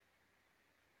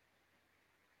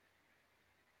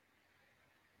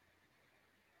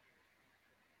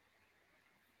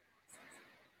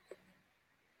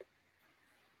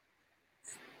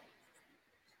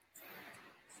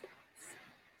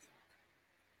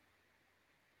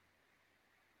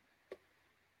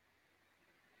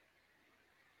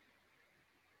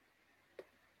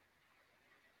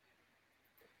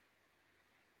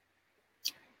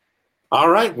All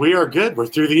right, we are good. We're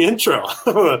through the intro.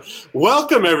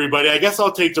 Welcome, everybody. I guess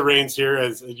I'll take the reins here,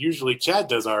 as usually Chad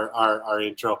does our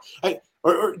intro.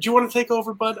 Or do you want to take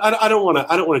over, Bud? I don't want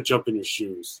to jump in your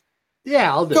shoes. Yeah,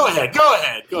 I'll do Go it.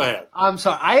 Go ahead. I'm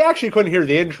sorry. I actually couldn't hear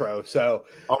the intro, so.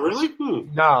 Oh, really?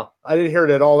 No, I didn't hear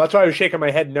it at all. That's why I was shaking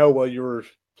my head no while you were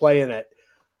playing it.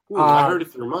 I heard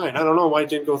it through mine. I don't know why it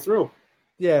didn't go through.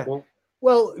 Yeah.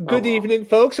 Well, good evening,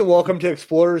 folks, and welcome to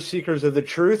Explorers, Seekers of the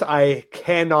Truth. I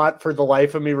cannot, for the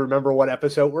life of me, remember what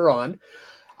episode we're on.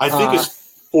 I think it's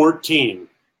 14.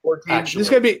 14. Actually.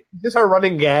 This is our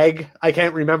running gag. I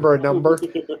can't remember a number.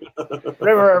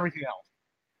 Remember everything else.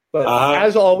 But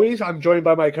as always, I'm joined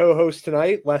by my co-host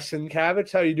tonight, Lesson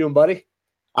Kavitz. How you doing, buddy?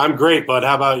 I'm great, bud.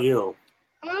 How about you?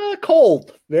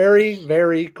 Cold. Very,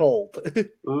 very cold.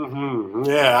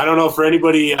 Yeah, I don't know for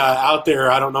anybody out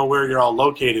there, I don't know where you're all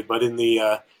located, but in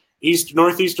the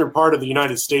northeastern part of the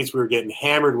United States, we were getting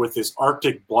hammered with this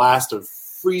Arctic blast of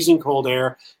freezing cold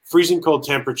air, freezing cold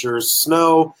temperatures,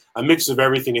 snow, a mix of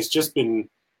everything. It's just been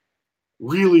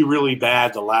really, really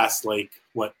bad the last,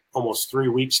 almost 3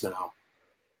 weeks now.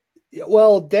 Yeah,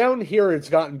 well, down here it's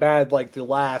gotten bad like the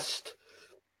last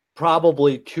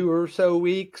probably 2 or so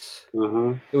weeks.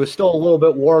 Mm-hmm. It was still a little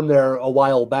bit warm there a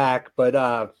while back, but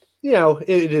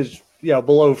it is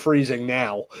below freezing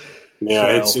now.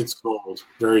 Yeah, so. It's cold,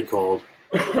 very cold.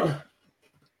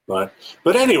 but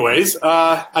anyways,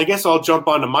 I guess I'll jump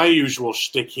onto my usual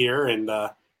shtick here and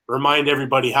remind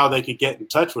everybody how they could get in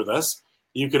touch with us.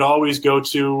 You could always go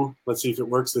to, let's see if it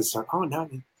works this time. Oh, no,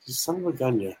 you son of a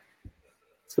gun, yeah.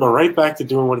 Let's go right back to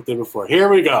doing what it did before. Here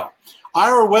we go.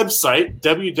 Our website,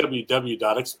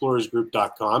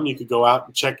 www.explorersgroup.com. You could go out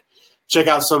and check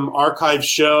out some archive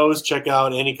shows, check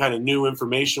out any kind of new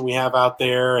information we have out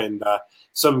there, and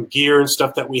some gear and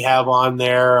stuff that we have on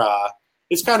there.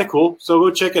 It's kind of cool, so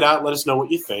go check it out. Let us know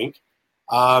what you think.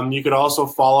 You could also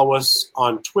follow us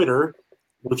on Twitter,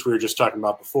 which we were just talking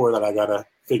about before that I got to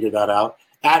figure that out,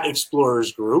 at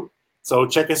Explorers Group. So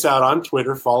check us out on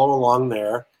Twitter, follow along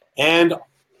there. And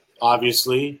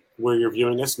obviously, where you're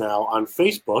viewing us now on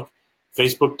Facebook,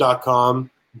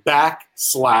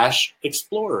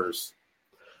 facebook.com/explorers.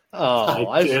 Oh,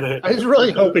 I was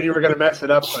really hoping you were going to mess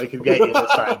it up so I could get you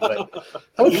this time. But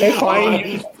okay,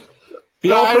 fine.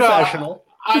 Be all professional.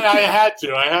 I had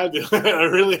to. I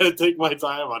really had to take my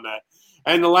time on that.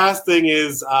 And the last thing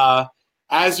is,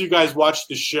 as you guys watch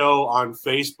the show on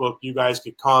Facebook, you guys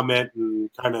could comment and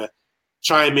kind of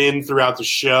chime in throughout the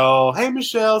show. Hey,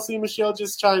 Michelle. See, Michelle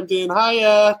just chimed in.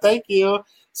 Hiya. Thank you.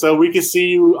 So we could see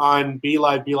you on Be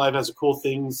Live. Be Live has a cool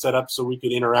thing set up so we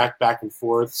could interact back and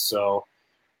forth. So,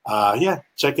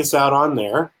 check us out on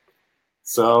there.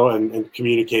 So, and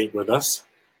communicate with us.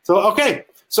 So, okay.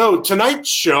 So tonight's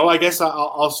show, I guess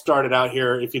I'll start it out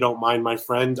here if you don't mind, my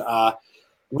friend.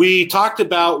 We talked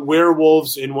about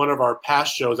werewolves in one of our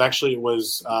past shows. Actually, it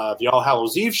was the All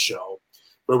Hallows Eve show,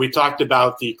 where we talked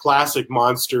about the classic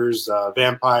monsters,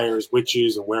 vampires,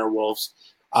 witches, and werewolves.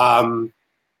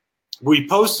 We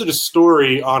posted a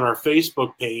story on our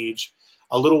Facebook page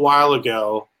a little while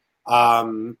ago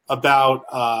about,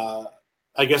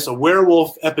 I guess, a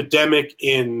werewolf epidemic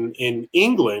in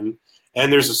England.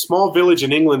 And there's a small village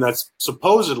in England that's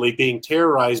supposedly being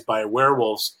terrorized by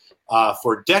werewolves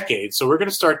for decades. So we're going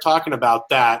to start talking about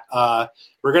that.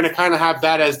 We're going to kind of have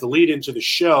that as the lead into the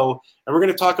show. And we're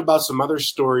going to talk about some other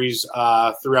stories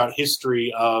throughout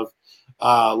history of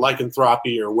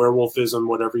lycanthropy or werewolfism,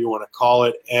 whatever you want to call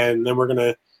it. And then we're going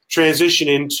to transition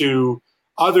into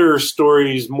other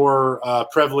stories more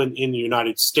prevalent in the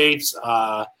United States,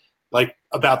 like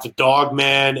about the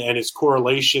Dogman and its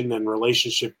correlation and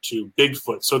relationship to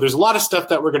Bigfoot. So there's a lot of stuff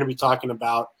that we're going to be talking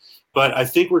about. But I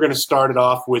think we're going to start it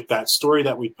off with that story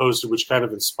that we posted, which kind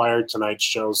of inspired tonight's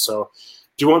show. So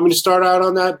do you want me to start out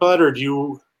on that, Bud, or do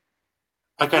you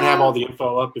 – I kind of have all the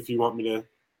info up if you want me to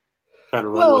kind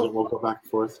of run with it. We'll go back and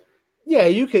forth. Yeah,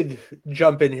 you could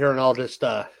jump in here and I'll just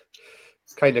kind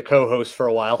of co-host for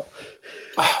a while.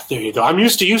 There you go. I'm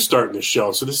used to you starting the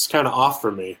show, so this is kind of off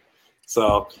for me.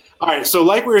 So – all right, so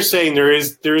like we were saying, there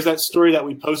is that story that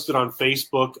we posted on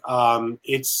Facebook.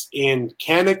 It's in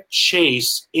Cannock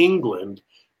Chase, England,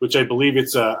 which I believe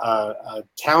it's a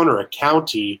town or a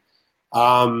county.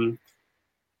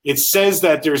 It says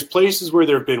that there's places where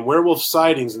there have been werewolf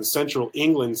sightings, and central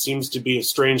England seems to be a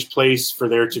strange place for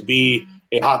there to be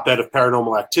a hotbed of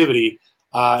paranormal activity,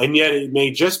 and yet it may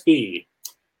just be.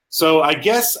 So I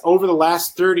guess over the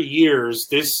last 30 years,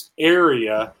 this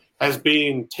area has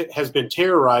been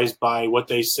terrorized by what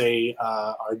they say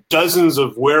are dozens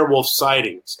of werewolf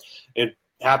sightings. It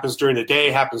happens during the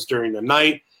day, happens during the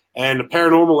night, and the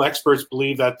paranormal experts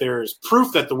believe that there is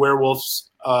proof that the werewolves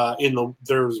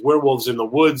there's werewolves in the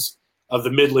woods of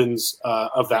the Midlands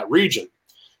of that region.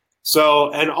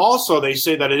 So, and also they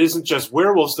say that it isn't just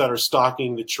werewolves that are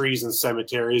stalking the trees and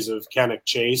cemeteries of Cannock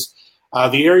Chase.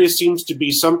 The area seems to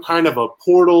be some kind of a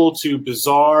portal to the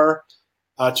bizarre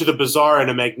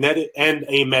and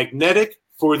a magnetic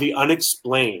for the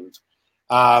unexplained.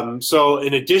 So,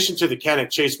 in addition to the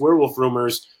Cannock Chase werewolf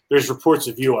rumors, there's reports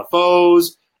of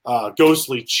UFOs,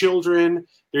 ghostly children.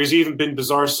 There's even been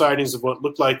bizarre sightings of what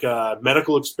looked like a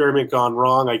medical experiment gone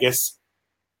wrong. I guess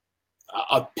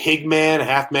a pig man,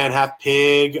 half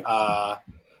pig,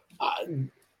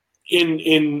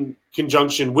 in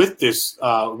conjunction with this,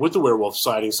 with the werewolf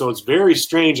sighting. So it's very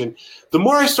strange. And the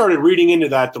more I started reading into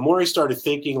that, the more I started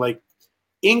thinking, like,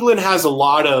 England has a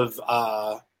lot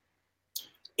of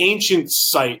ancient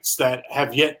sites that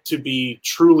have yet to be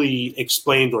truly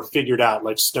explained or figured out,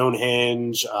 like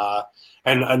Stonehenge,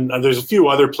 and there's a few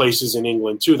other places in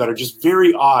England too that are just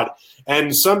very odd.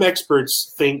 And some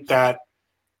experts think that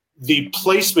the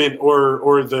placement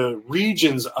or the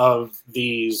regions of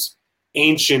these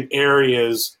ancient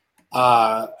areas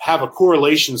have a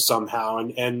correlation somehow.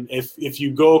 And if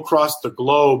you go across the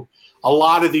globe, a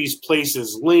lot of these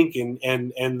places link and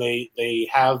they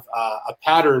have a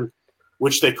pattern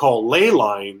which they call ley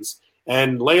lines.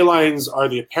 And ley lines are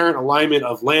the apparent alignment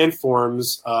of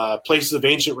landforms, places of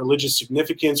ancient religious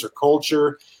significance or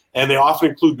culture, and they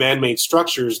often include man-made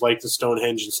structures like the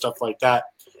Stonehenge and stuff like that.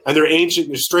 And they're ancient,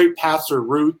 they're straight paths or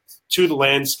routes to the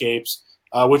landscapes,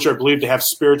 which are believed to have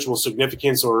spiritual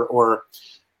significance or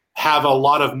have a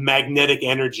lot of magnetic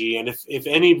energy. And if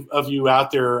any of you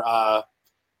out there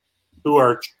who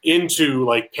are into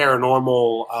like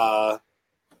paranormal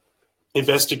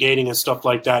investigating and stuff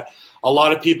like that, a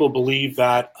lot of people believe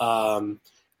that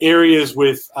areas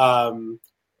with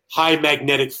high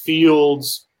magnetic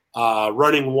fields,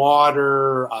 running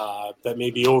water, that may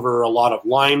be over a lot of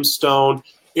limestone,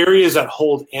 areas that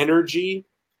hold energy,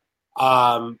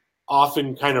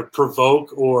 often kind of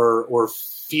provoke or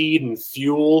feed and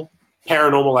fuel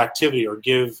paranormal activity or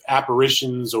give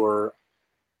apparitions or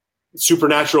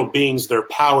supernatural beings their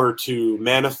power to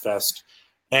manifest.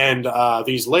 And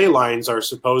these ley lines are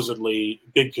supposedly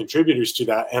big contributors to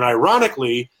that. And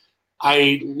ironically,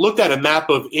 I looked at a map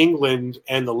of England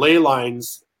and the ley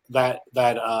lines that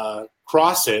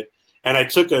cross it, and I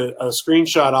took a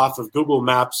screenshot off of Google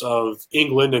Maps of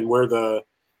England and where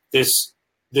this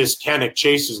Cannock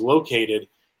Chase is located,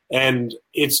 and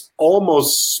it's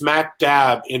almost smack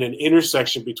dab in an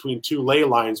intersection between two ley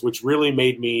lines, which really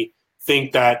made me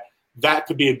think that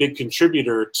could be a big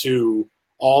contributor to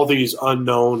all these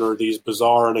unknown or these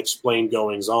bizarre unexplained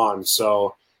goings on.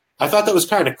 So I thought that was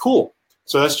kind of cool.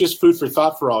 So that's just food for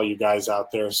thought for all you guys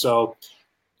out there. So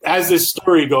as this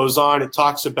story goes on, it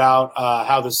talks about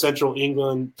how this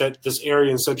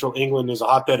area in central England is a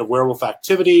hotbed of werewolf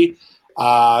activity.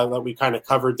 That we kind of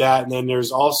covered that. And then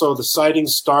there's also the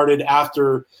sightings started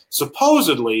after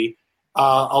supposedly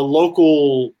a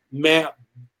local young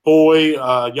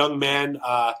man,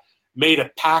 made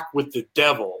a pact with the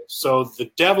devil. So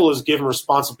the devil is given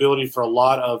responsibility for a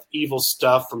lot of evil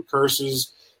stuff, from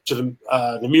curses to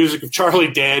the music of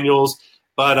Charlie Daniels.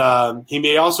 But he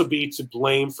may also be to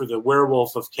blame for the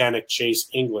werewolf of Cannock Chase,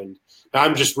 England. Now,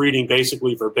 I'm just reading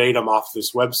basically verbatim off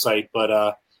this website,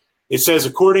 but it says,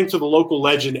 according to the local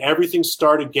legend, everything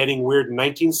started getting weird in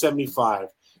 1975.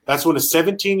 That's when a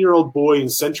 17-year-old boy in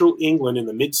central England in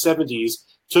the mid-'70s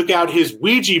took out his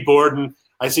Ouija board, and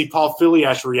I see Paul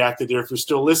Filiash reacted there. If you're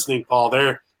still listening, Paul,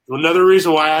 there. Another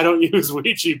reason why I don't use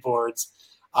Ouija boards.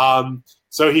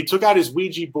 So he took out his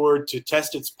Ouija board to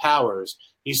test its powers.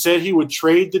 He said he would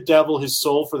trade the devil his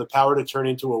soul for the power to turn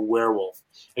into a werewolf.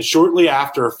 And shortly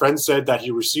after, a friend said that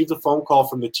he received a phone call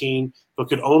from the teen, but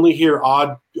could only hear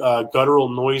odd guttural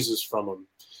noises from him.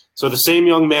 So the same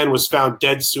young man was found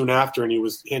dead soon after, and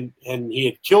he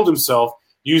had killed himself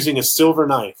using a silver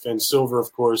knife. And silver,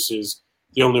 of course, is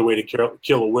the only way to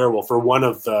kill a werewolf, or one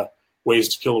of the ways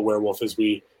to kill a werewolf, as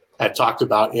we had talked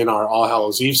about in our All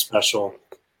Hallows Eve special.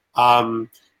 And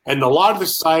a lot of the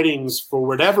sightings, for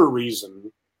whatever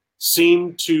reason,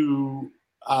 seem to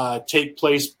take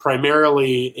place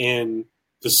primarily in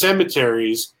the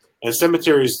cemeteries, and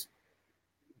cemeteries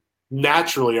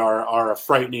naturally are a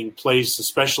frightening place,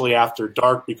 especially after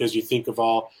dark, because you think of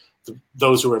all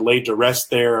those who are laid to rest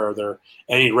there, or there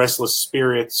any restless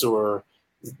spirits, or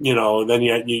then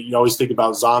you always think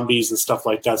about zombies and stuff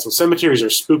like that. So cemeteries are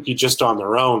spooky just on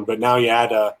their own, but now you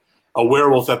add a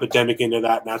werewolf epidemic into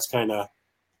that, and that's kind of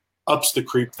ups the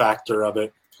creep factor of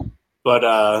it.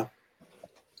 But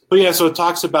yeah, so it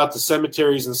talks about the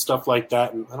cemeteries and stuff like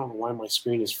that, and I don't know why my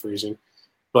screen is freezing,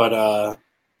 but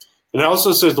And it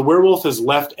also says the werewolf has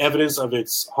left evidence of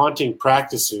its haunting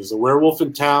practices. A werewolf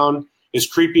in town is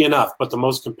creepy enough, but the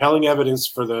most compelling evidence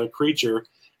for the creature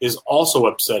is also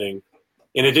upsetting.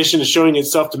 In addition to showing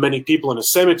itself to many people in a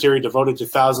cemetery devoted to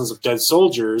thousands of dead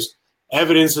soldiers,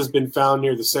 evidence has been found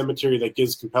near the cemetery that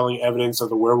gives compelling evidence of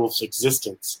the werewolf's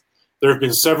existence. There have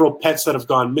been several pets that have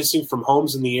gone missing from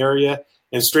homes in the area,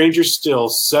 and stranger still,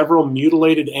 several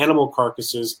mutilated animal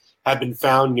carcasses have been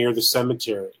found near the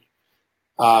cemetery.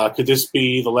 Could this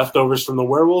be the leftovers from the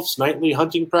werewolf's nightly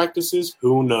hunting practices?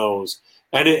 Who knows?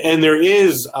 And there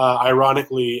is,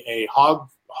 ironically, a hog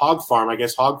farm. I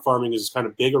guess hog farming is kind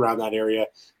of big around that area,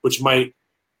 which might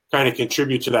kind of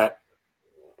contribute to that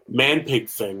man-pig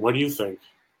thing. What do you think?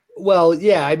 Well,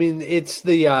 yeah, I mean, it's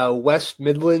the West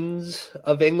Midlands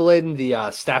of England,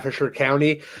 the Staffordshire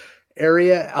County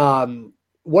area.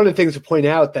 One of the things to point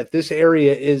out that this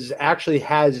area actually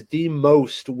has the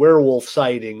most werewolf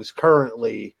sightings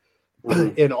currently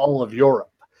in all of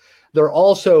Europe. They're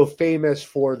also famous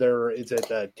for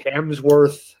the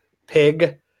Tamsworth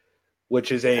pig,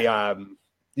 which is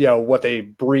what they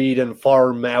breed and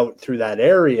farm out through that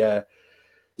area.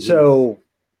 So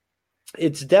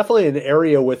it's definitely an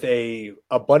area with a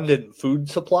abundant food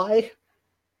supply.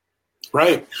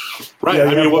 Right.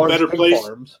 I mean, what better place?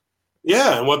 Farms.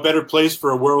 Yeah, and what better place for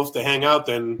a werewolf to hang out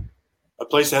than a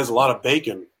place that has a lot of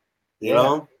bacon? You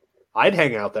know, I'd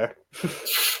hang out there.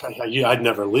 I'd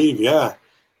never leave. Yeah.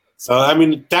 So I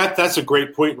mean, that's a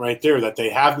great point right there. That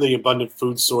they have the abundant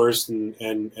food source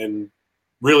and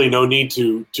really no need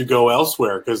to go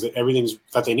elsewhere because everything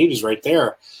that they need is right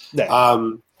there. Yeah.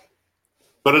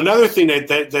 But another thing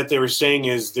that they were saying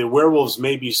is the werewolves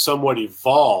may be somewhat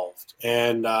evolved.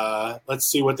 And let's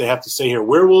see what they have to say here.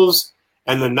 Werewolves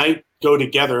and the night go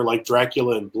together like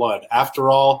Dracula and blood. After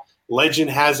all, legend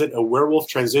has it a werewolf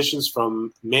transitions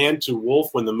from man to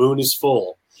wolf when the moon is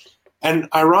full. And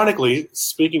ironically,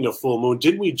 speaking of full moon,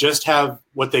 didn't we just have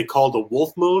what they called a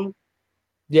wolf moon?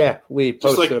 Yeah, we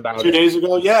posted about it 2 days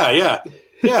ago. Yeah.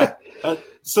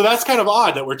 So that's kind of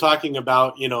odd that we're talking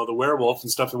about, the werewolf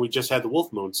and stuff, and we just had the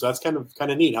wolf moon. So that's kind of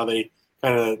neat how they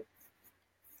kind of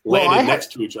landed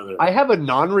next to each other. I have a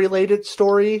non-related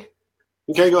story.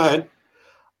 Okay, go ahead.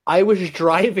 I was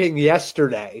driving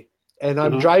yesterday, and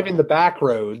I'm driving the back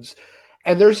roads,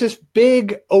 and there's this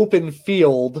big open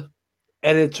field,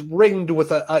 and it's ringed with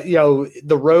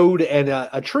the road and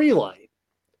a tree line.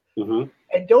 Mm-hmm.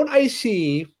 And don't I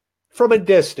see from a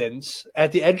distance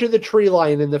at the edge of the tree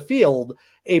line in the field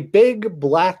a big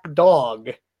black dog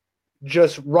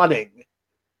just running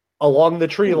along the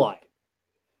tree line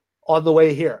on the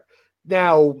way here.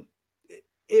 Now,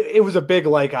 it was a big,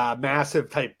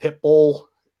 massive type pit bull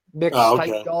mixed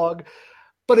type dog.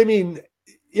 But I mean,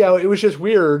 it was just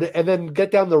weird. And then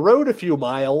get down the road a few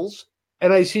miles,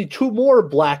 and I see two more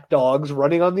black dogs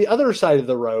running on the other side of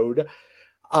the road.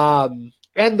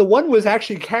 And the one was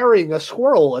actually carrying a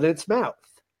squirrel in its mouth.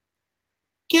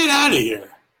 Get out of here.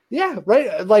 Yeah,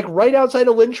 right outside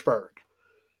of Lynchburg.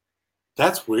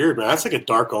 That's weird, man. That's like a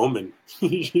dark omen.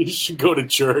 You should go to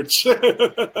church.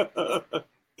 That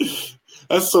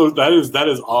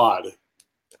is odd.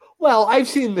 Well, I've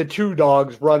seen the two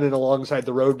dogs running alongside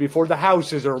the road before. The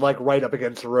houses are right up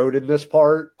against the road in this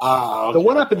part. Okay. The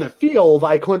one up in the field,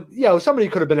 I couldn't, somebody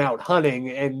could have been out hunting,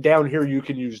 and down here you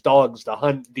can use dogs to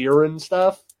hunt deer and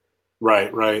stuff.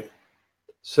 Right.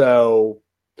 So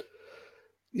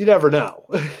you never know.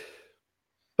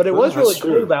 But it was really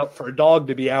cool out for a dog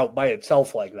to be out by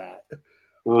itself like that.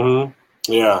 Mm-hmm.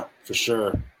 Yeah, for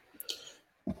sure.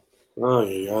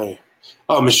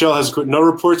 Oh, Michelle has no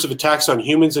reports of attacks on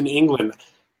humans in England.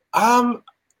 I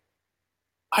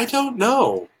don't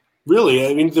know, really.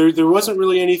 I mean, there wasn't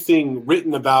really anything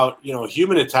written about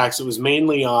human attacks. It was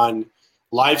mainly on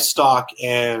livestock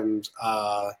and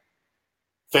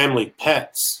family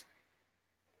pets.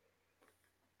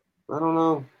 I don't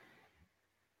know.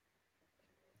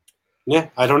 Yeah,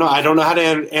 I don't know. I don't know how to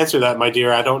answer that, my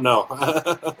dear. I don't know.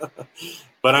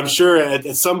 But I'm sure at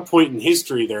some point in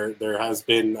history there has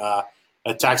been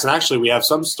attacks. And actually, we have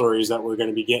some stories that we're going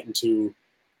to be getting to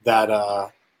that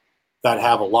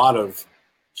have a lot of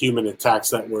human attacks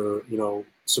that were,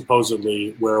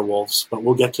 supposedly werewolves. But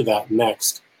we'll get to that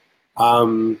next.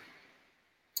 So,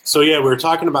 yeah, we were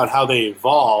talking about how they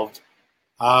evolved.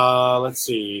 Let's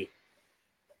see.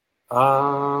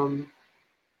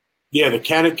 Yeah, the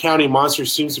Cannock County monster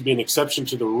seems to be an exception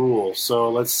to the rule. So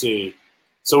let's see.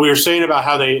 So we were saying about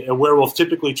how a werewolf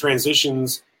typically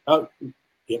transitions. So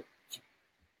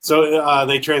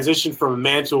they transition from a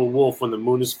man to a wolf when the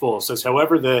moon is full. It says,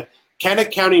 however, the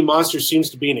Cannock County monster seems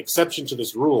to be an exception to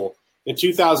this rule. In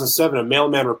 2007, a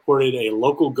mailman reported a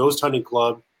local ghost hunting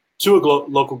club to a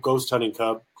local ghost hunting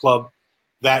club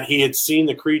that he had seen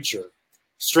the creature.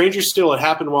 Stranger still, it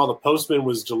happened while the postman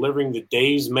was delivering the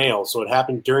day's mail, so it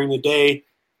happened during the day,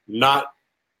 not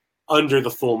under the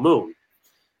full moon.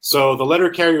 So the letter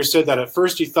carrier said that at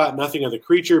first he thought nothing of the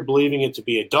creature, believing it to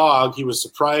be a dog. He was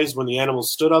surprised when the animal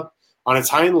stood up on its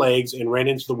hind legs and ran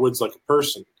into the woods like a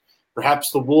person.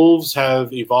 Perhaps the wolves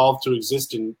have evolved to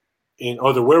exist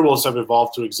or the werewolves have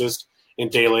evolved to exist in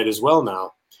daylight as well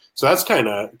now. So that's kind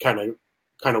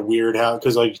of weird, how,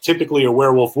 because like typically a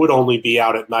werewolf would only be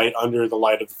out at night under the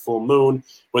light of the full moon.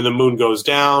 When the moon goes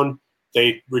down,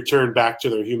 they return back to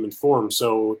their human form.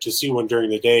 So to see one during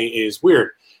the day is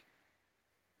weird.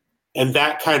 And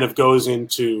that kind of goes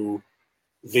into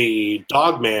the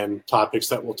Dogman topics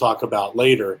that we'll talk about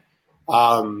later.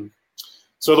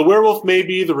 So the werewolf may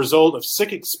be the result of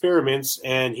sick experiments,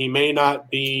 and he may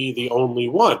not be the only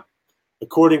one.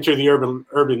 According to the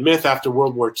urban myth, after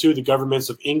World War II, the governments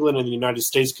of England and the United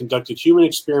States conducted human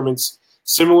experiments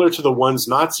similar to the ones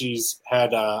Nazis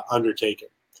had undertaken.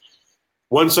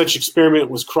 One such experiment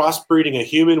was crossbreeding a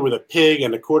human with a pig,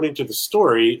 and according to the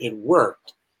story, it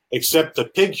worked, except the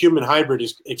pig-human hybrid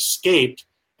escaped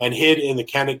and hid in the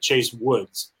Cannock Chase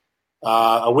woods.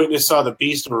 A witness saw the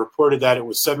beast and reported that it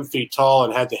was 7 feet tall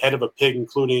and had the head of a pig,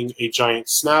 including a giant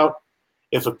snout.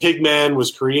 If a pig man was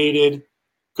created,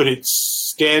 could it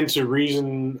stand to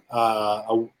reason?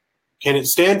 Can it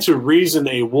stand to reason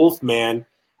a wolf man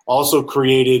also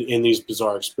created in these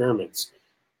bizarre experiments?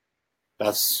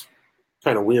 That's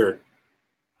kind of weird.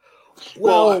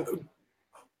 Well,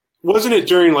 wasn't it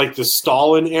during like the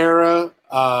Stalin era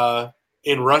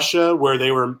in Russia where they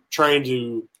were trying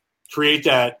to create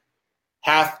that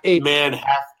half man,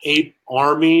 half ape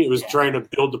army? It was trying to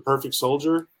build the perfect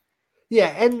soldier. Yeah,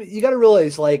 and you got to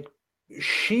realize, like,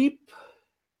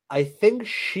 I think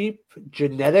sheep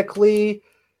genetically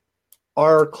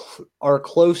are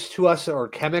close to us, or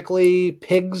chemically.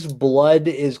 Pigs' blood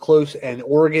is close, and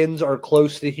organs are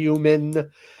close to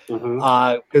human.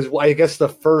 Because I guess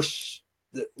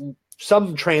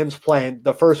some transplant,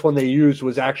 the first one they used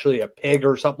was actually a pig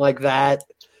or something like that.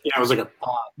 Yeah, it was like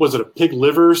was it a pig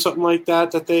liver or something like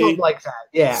that? Something like that,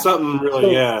 yeah. Something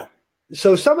really, yeah.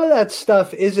 So some of that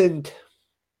stuff isn't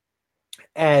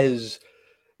as,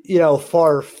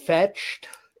 far-fetched,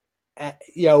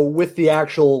 with the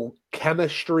actual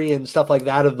chemistry and stuff like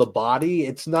that of the body.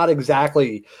 It's not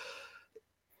necessarily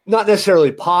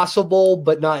possible,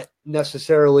 but not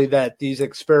necessarily that these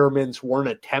experiments weren't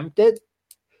attempted.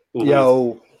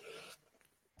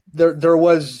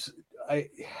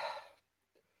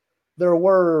 There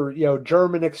were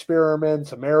German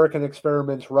experiments, American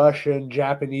experiments, Russian,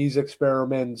 Japanese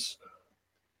experiments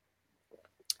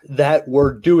that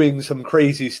were doing some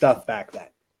crazy stuff back then.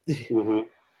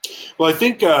 Well, I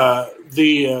think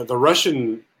the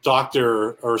Russian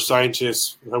doctor or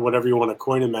scientist, or whatever you want to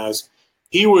coin him as,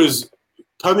 he was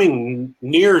coming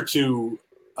near to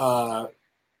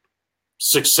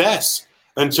success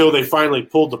until they finally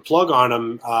pulled the plug on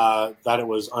him that it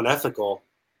was unethical.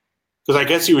 Because I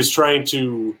guess he was trying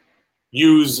to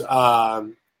use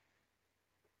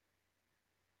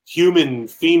human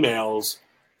females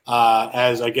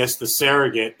as, I guess, the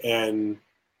surrogate, and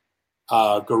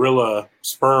gorilla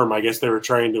sperm. I guess they were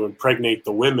trying to impregnate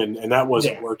the women, and that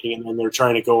wasn't working. And then they're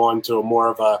trying to go on to a more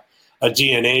of a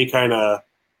DNA kind of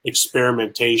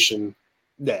experimentation.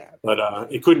 Yeah. But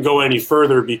it couldn't go any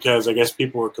further because I guess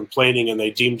people were complaining and they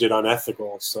deemed it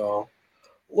unethical. So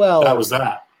that was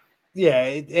that. Yeah,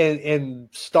 and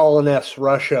Stalin-esque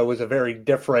Russia was a very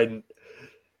different,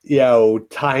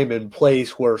 time and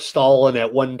place, where Stalin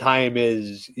at one time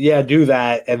is, do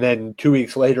that, and then 2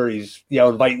 weeks later he's,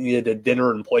 inviting you to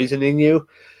dinner and poisoning you.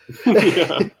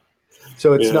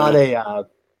 So it's not a...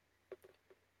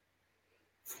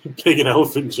 Pig and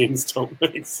elephant genes don't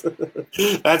mix.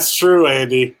 That's true,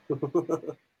 Andy.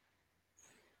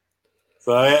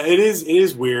 So it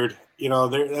is weird,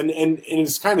 and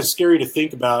it's kind of scary to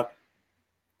think about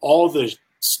all the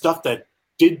stuff that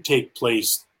did take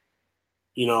place,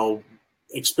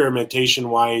 experimentation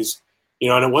wise,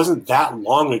 and it wasn't that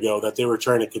long ago that they were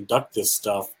trying to conduct this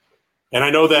stuff. And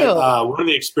I know that one of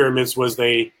the experiments was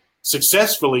they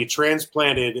successfully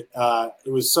transplanted,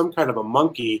 it was some kind of a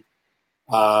monkey,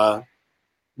 where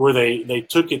they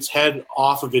took its head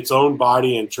off of its own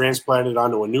body and transplanted it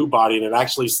onto a new body, and it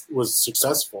actually was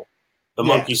successful. The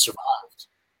monkey survived.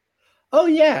 Oh,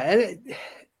 yeah. And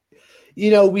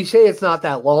we say it's not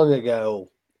that long ago,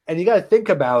 and you got to think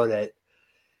about it.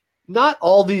 Not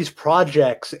all these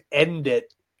projects ended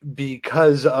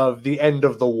because of the end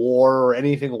of the war or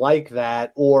anything like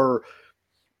that, or,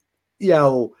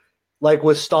 like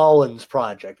with Stalin's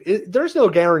project. There's no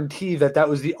guarantee that that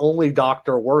was the only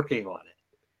doctor working on it.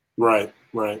 Right,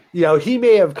 right. He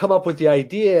may have come up with the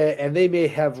idea and they may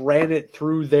have ran it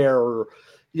through their,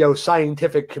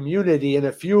 scientific community, and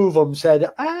a few of them said,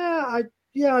 I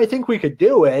think we could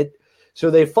do it. So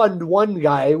they fund one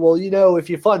guy. Well, if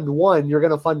you fund one, you're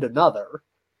going to fund another.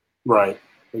 Right,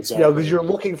 exactly. Because you're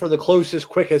looking for the closest,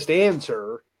 quickest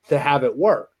answer to have it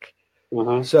work.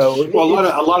 Mm-hmm. So,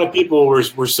 a lot of people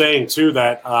were saying too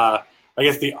that I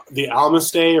guess the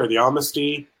Almasty or the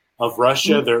Almasty of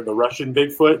Russia, the Russian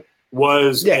Bigfoot,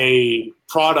 was a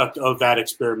product of that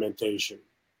experimentation.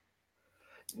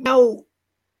 Now,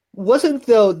 wasn't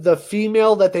the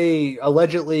female that they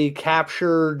allegedly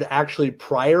captured actually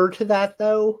prior to that,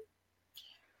 though?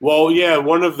 Well, yeah,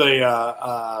 one of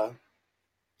the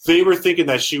they were thinking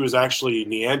that she was actually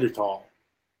Neanderthal.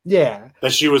 Yeah,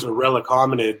 that she was a relic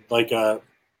hominid, like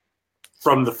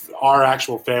from our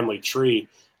actual family tree,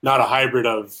 not a hybrid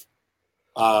of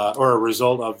or a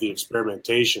result of the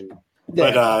experimentation.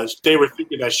 Yeah. But they were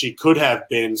thinking that she could have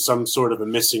been some sort of a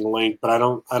missing link. But I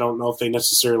don't know if they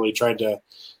necessarily tried to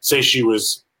say she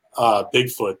was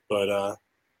Bigfoot. But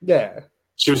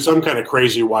she was some kind of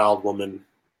crazy wild woman.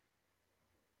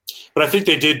 But I think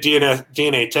they did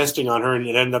DNA testing on her, and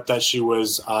it ended up that she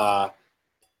was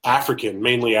African,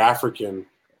 mainly African.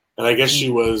 And I guess she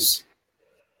was.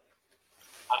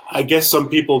 I guess some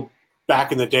people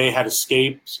back in the day had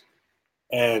escaped,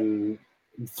 and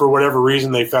for whatever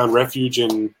reason, they found refuge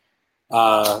in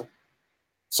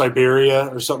Siberia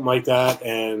or something like that.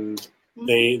 And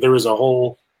there was a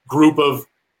whole group of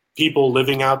people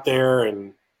living out there,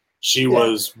 and she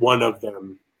was one of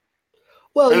them.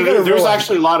 Well, there's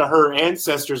actually a lot of her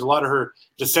ancestors, a lot of her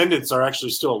descendants are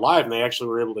actually still alive, and they actually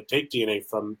were able to take DNA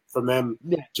from them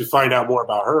to find out more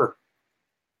about her.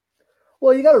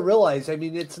 Well, you got to realize, I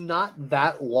mean, it's not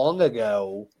that long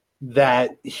ago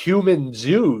that human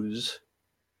zoos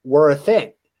were a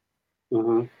thing.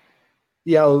 Mm-hmm.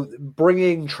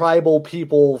 Bringing tribal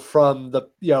people from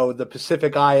the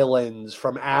Pacific Islands,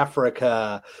 from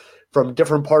Africa, from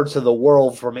different parts of the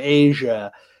world, from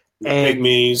Asia, and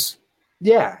pygmies.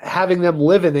 Yeah, having them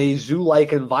live in a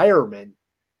zoo-like environment.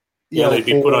 They'd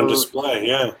be put on display.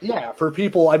 Yeah, for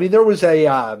people. I mean, there was a.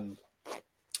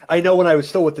 I know when I was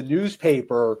still with the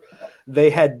newspaper,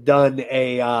 they had done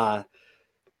a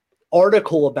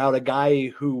article about a guy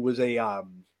who was a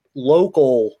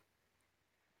local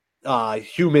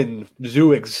human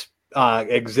zoo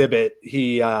exhibit.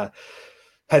 He had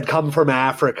come from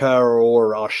Africa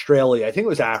or Australia. I think it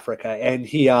was Africa, and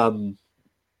he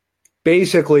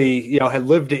basically, had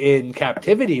lived in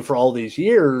captivity for all these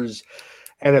years,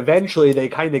 and eventually they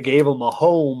kind of gave him a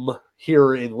home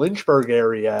here in Lynchburg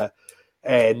area,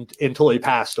 and until he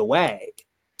passed away.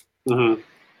 Mm-hmm.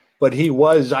 But he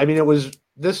was, I mean,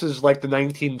 this is like the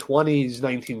 1920s,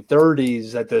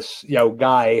 1930s that this,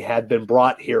 guy had been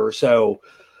brought here. So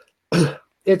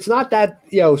it's not that,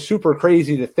 super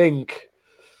crazy to think,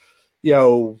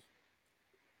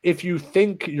 if you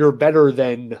think you're better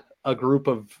than a group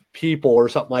of people or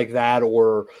something like that,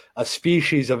 or a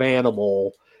species of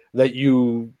animal, that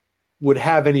you would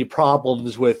have any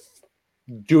problems with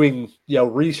doing,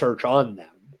 research on them.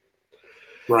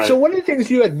 Right. So one of the things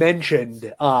you had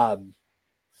mentioned,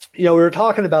 we were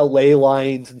talking about ley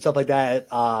lines and stuff like that.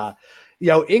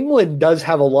 England does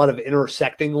have a lot of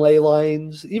intersecting ley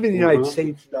lines. Even the United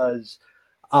States does.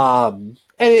 And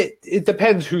it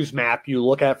depends whose map you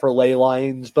look at for ley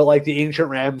lines, but like the ancient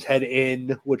Ram's Head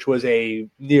Inn, which was a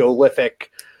Neolithic,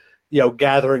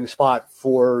 gathering spot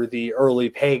for the early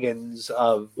pagans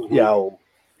of,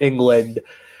 England.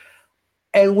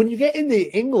 And when you get into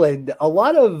England, a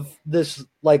lot of this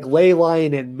like ley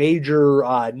line and major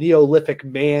Neolithic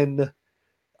man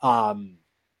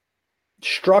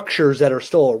structures that are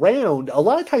still around, a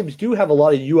lot of times do have a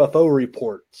lot of UFO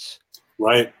reports.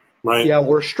 Right. Right. Yeah,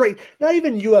 or not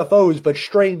even UFOs, but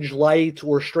strange light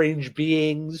or strange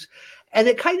beings. And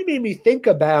it kind of made me think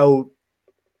about,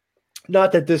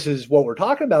 not that this is what we're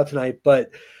talking about tonight, but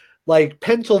like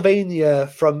Pennsylvania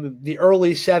from the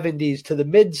early 70s to the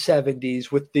mid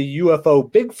 70s with the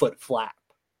UFO Bigfoot flap.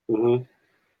 Mm-hmm.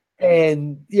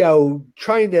 And,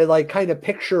 trying to like kind of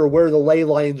picture where the ley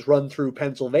lines run through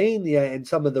Pennsylvania and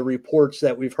some of the reports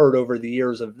that we've heard over the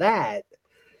years of that.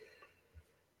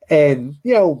 And,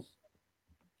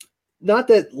 not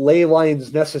that ley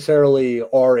lines necessarily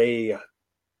are a,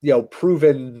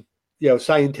 proven,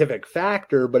 scientific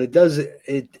factor, but it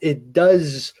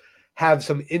does have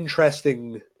some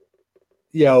interesting,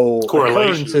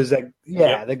 occurrences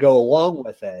that go along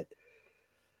with it.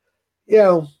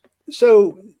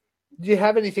 So do you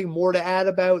have anything more to add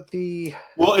about the...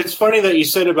 Well, it's funny that you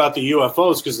said about the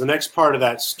UFOs, because the next part of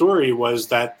that story was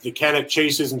that the Cannock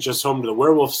Chase isn't just home to the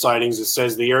werewolf sightings. It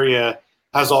says the area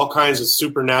has all kinds of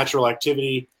supernatural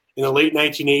activity. In the late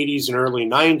 1980s and early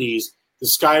 90s, the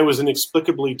sky was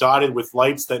inexplicably dotted with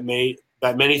lights that many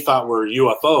thought were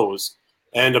UFOs.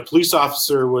 And a police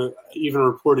officer even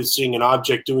reported seeing an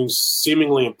object doing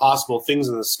seemingly impossible things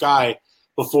in the sky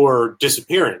before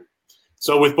disappearing.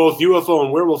 So with both UFO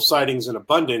and werewolf sightings in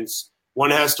abundance,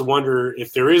 one has to wonder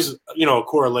if there is, a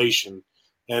correlation,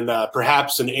 and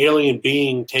perhaps an alien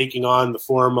being taking on the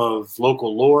form of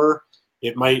local lore.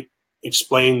 It might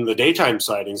explain the daytime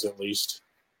sightings, at least.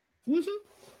 Mm-hmm.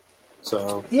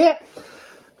 So yeah,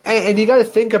 and you got to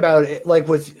think about it, like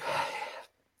with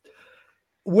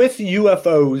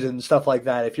UFOs and stuff like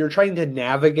that. If you're trying to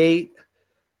navigate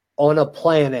on a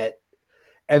planet,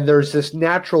 and there's this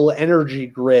natural energy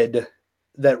grid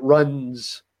that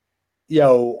runs,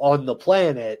 on the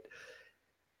planet,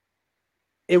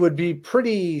 it would be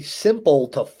pretty simple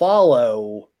to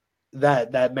follow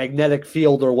that magnetic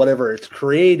field or whatever it's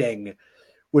creating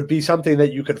would be something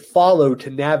that you could follow to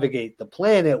navigate the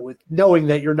planet, with knowing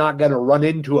that you're not going to run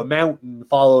into a mountain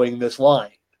following this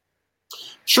line.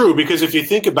 True, because if you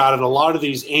think about it, a lot of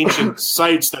these ancient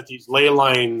sites that these ley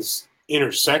lines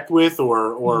intersect with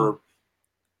or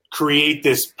create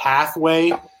this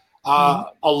pathway, a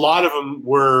lot of them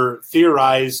were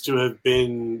theorized to have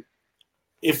been,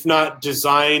 if not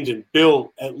designed and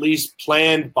built, at least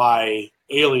planned by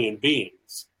alien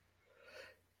beings.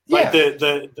 Yeah. Like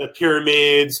the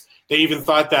pyramids. They even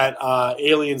thought that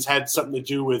aliens had something to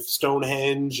do with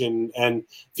Stonehenge and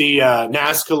the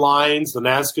Nazca lines, the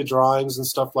Nazca drawings and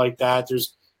stuff like that.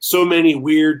 There's so many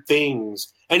weird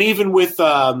things. And even with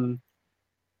the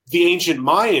ancient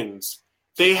Mayans,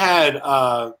 they had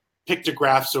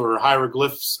pictographs or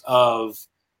hieroglyphs of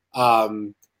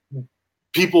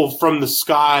people from the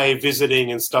sky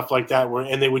visiting and stuff like that,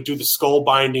 and they would do the skull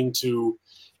binding to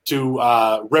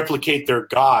replicate their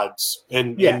gods.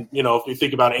 And if you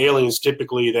think about aliens,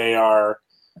 typically they are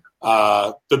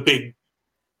the big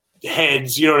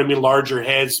heads, larger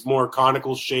heads, more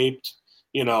conical shaped,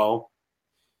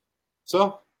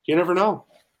 So you never know.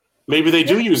 Maybe they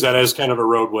do use that as kind of a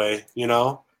roadway,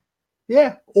 Yeah.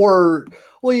 Or,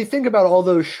 well, you think about all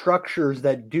those structures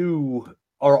that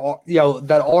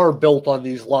that are built on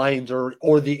these lines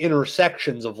or the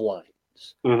intersections of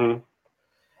lines. Mm-hmm.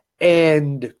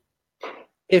 And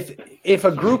if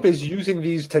a group is using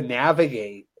these to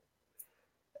navigate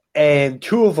and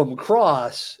two of them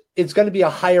cross, it's going to be a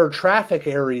higher traffic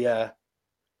area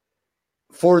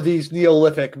for these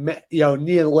Neolithic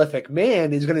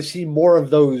man is going to see more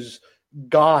of those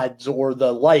gods or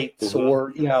the lights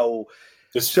or,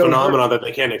 this phenomenon that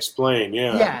they can't explain.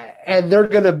 Yeah. Yeah. And they're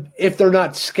going to, if they're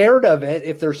not scared of it,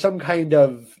 if there's some kind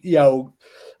of,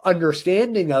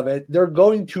 understanding of it, they're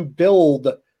going to build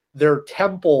their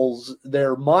temples,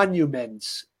 their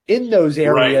monuments in those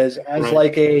areas as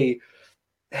like a,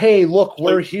 hey, look,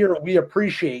 we're here. We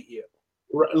appreciate you.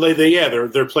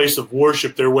 Their place of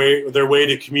worship, their way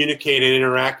to communicate and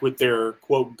interact with their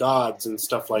quote gods and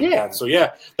stuff like that. So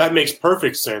that makes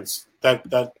perfect sense.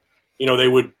 That they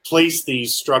would place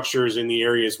these structures in the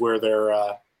areas where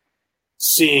they're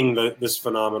seeing this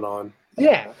phenomenon.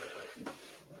 Yeah,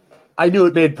 I knew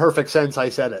it made perfect sense. I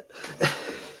said it.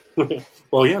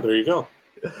 Well, yeah, there you go.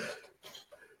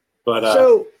 But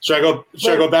should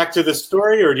I go back to the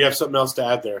story, or do you have something else to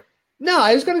add there? No,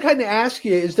 I was going to kind of ask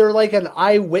you, is there like an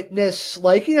eyewitness,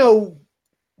 like, you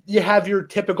have your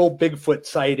typical Bigfoot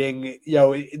sighting,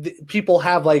 people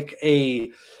have like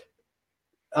a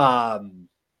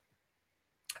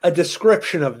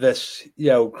description of this,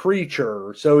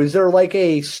 creature. So is there like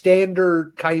a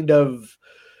standard kind of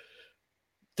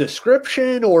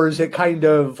description, or is it kind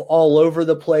of all over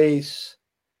the place?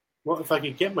 Well, if I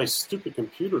could get my stupid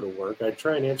computer to work, I'd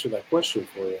try and answer that question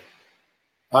for you.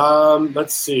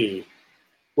 Let's see.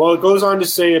 Well, it goes on to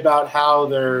say about how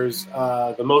there's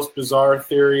the most bizarre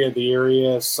theory of the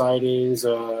area, sightings.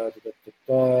 There's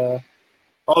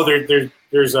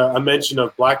a mention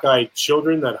of black-eyed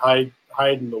children that hide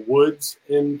in the woods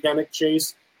in Cannock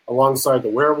Chase alongside the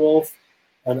werewolf.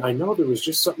 And I know there was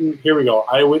just something. Here we go.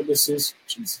 Eyewitnesses.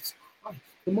 Jesus Christ,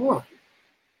 come on.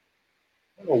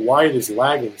 I don't know why it is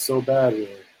lagging so bad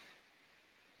here.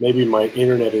 Maybe my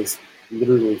internet is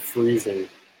literally freezing.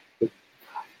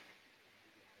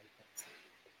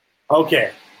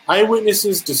 Okay.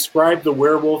 Eyewitnesses describe the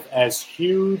werewolf as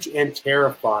huge and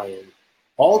terrifying.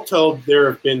 All told,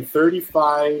 there have been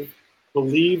 35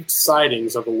 believed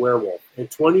sightings of a werewolf,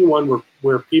 and 21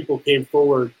 where people came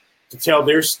forward to tell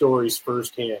their stories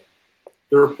firsthand.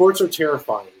 The reports are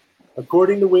terrifying.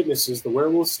 According to witnesses, the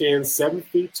werewolf stands 7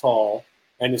 feet tall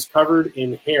and is covered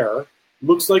in hair,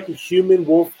 looks like a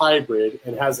human-wolf hybrid,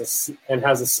 and has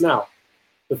a snout.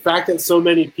 The fact that so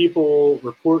many people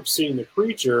report seeing the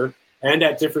creature, and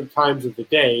at different times of the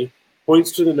day,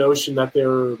 points to the notion that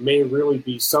there may really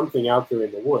be something out there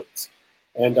in the woods.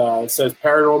 And it says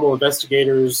paranormal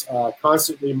investigators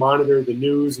constantly monitor the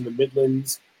news in the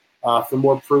Midlands for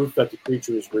more proof that the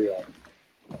creature is real.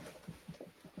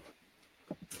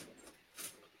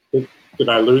 Did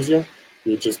I lose you?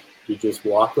 You just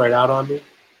walked right out on me?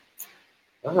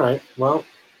 All right. Well,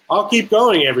 I'll keep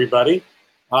going, everybody.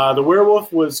 The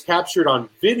werewolf was captured on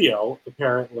video,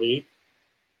 apparently.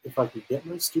 If I can get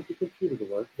my stupid computer to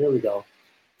work. There we go.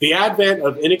 The advent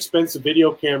of inexpensive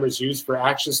video cameras used for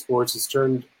action sports has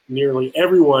turned nearly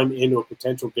everyone into a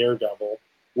potential daredevil,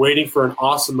 waiting for an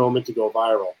awesome moment to go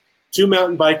viral. 2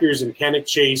 mountain bikers in Kenneck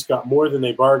Chase got more than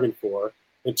they bargained for.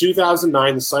 In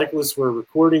 2009, the cyclists were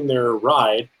recording their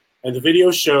ride, and the video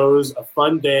shows a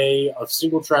fun day of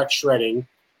single-track shredding,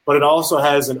 but it also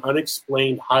has an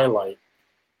unexplained highlight.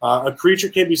 A creature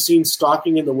can be seen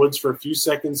stalking in the woods for a few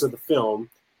seconds of the film,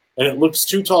 and it looks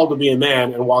too tall to be a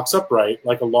man and walks upright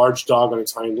like a large dog on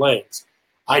its hind legs.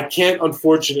 I can't,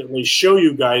 unfortunately, show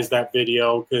you guys that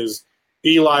video because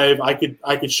BeLive,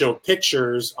 I could show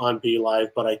pictures on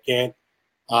BeLive, but I can't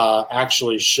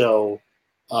actually show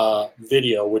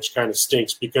video, which kind of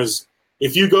stinks, because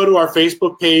if you go to our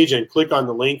Facebook page and click on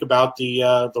the link about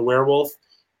the werewolf,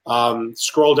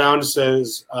 scroll down, it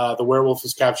says the werewolf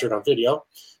is captured on video.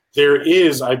 There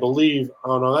is, I believe,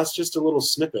 oh no, that's just a little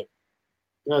snippet.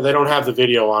 No, they don't have the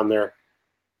video on there.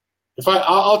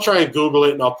 I'll try and Google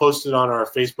it and I'll post it on our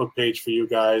Facebook page for you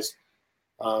guys.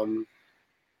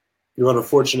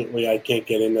 Unfortunately, I can't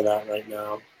get into that right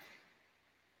now.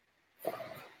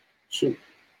 Shoot.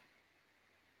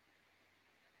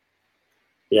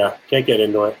 Yeah, can't get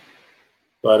into it.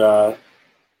 But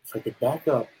if I could back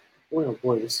up. Boy, oh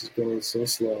boy, this is going so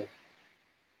slow.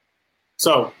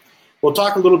 So, we'll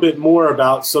talk a little bit more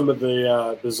about some of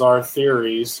the bizarre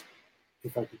theories.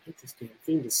 If I could get this damn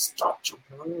thing to stop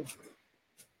jumping around.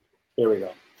 There we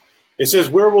go. It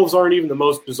says werewolves aren't even the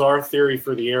most bizarre theory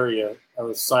for the area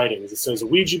of sightings. It says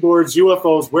Ouija boards,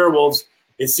 UFOs, werewolves.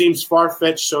 It seems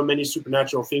far-fetched so many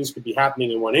supernatural things could be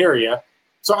happening in one area.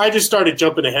 So I just started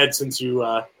jumping ahead since you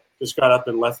just got up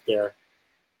and left there.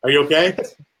 Are you okay?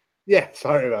 Yeah,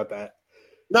 sorry about that.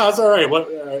 No, it's all right. What?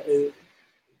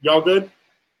 Y'all good?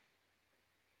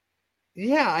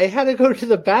 Yeah, I had to go to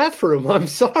the bathroom. I'm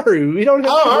sorry. We don't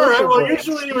have. Oh, all right. Well, breaks.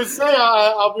 usually you would say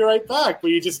I'll be right back,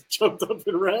 but you just jumped up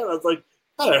and ran. I was like,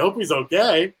 God, I hope he's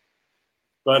okay.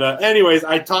 But anyways,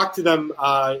 I talked to them.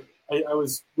 I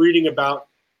was reading about,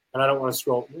 and I don't want to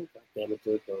scroll. Oh, God damn it,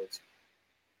 there it goes.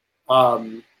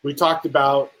 We talked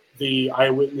about the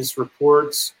eyewitness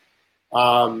reports.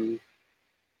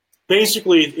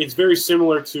 Basically, it's very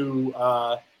similar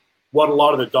to what a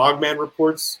lot of the Dogman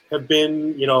reports have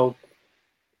been. You know,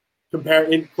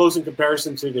 in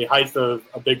comparison to the height of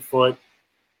a Bigfoot,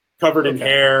 covered in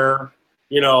hair.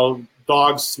 You know,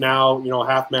 dog snout. You know,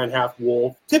 half man, half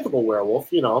wolf. Typical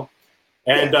werewolf. You know,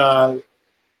 and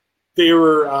they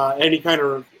were any kind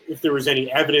of, if there was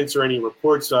any evidence or any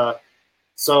reports.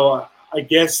 So I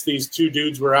guess these 2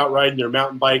 dudes were out riding their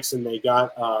mountain bikes and they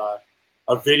got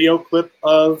a video clip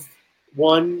of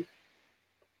one.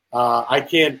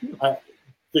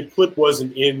 The clip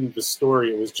wasn't in the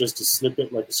story. It was just a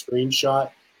snippet, like a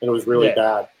screenshot, and it was really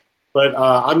bad. But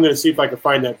I'm going to see if I can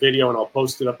find that video, and I'll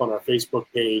post it up on our Facebook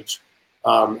page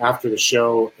after the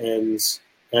show ends,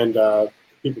 and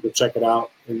people can check it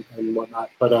out and whatnot.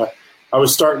 But I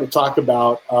was starting to talk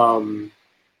about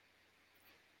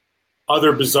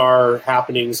other bizarre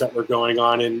happenings that were going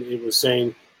on, and it was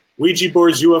saying Ouija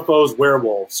boards, UFOs,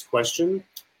 werewolves? Question.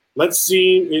 Let's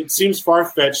see. It seems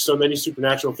far-fetched. So many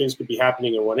supernatural things could be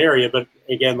happening in one area. But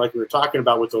again, like we were talking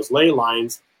about with those ley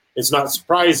lines, it's not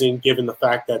surprising given the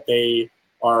fact that they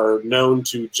are known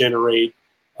to generate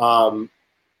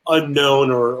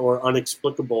unknown or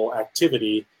unexplicable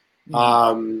activity.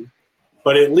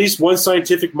 But at least one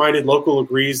scientific-minded local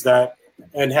agrees that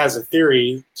and has a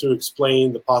theory to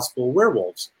explain the possible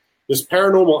werewolves. This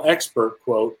paranormal expert,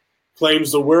 quote,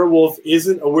 claims the werewolf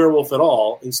isn't a werewolf at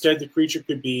all. Instead, the creature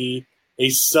could be a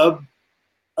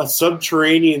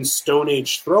subterranean Stone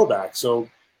Age throwback, so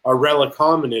a relic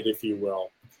hominid, if you will.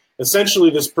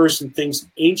 Essentially, this person thinks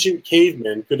ancient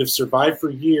cavemen could have survived for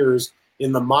years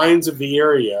in the mines of the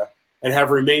area and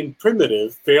have remained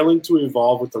primitive, failing to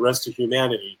evolve with the rest of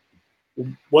humanity.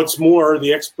 What's more,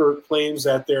 the expert claims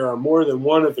that there are more than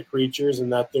one of the creatures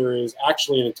and that there is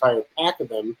actually an entire pack of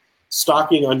them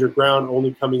stalking underground,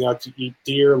 only coming out to eat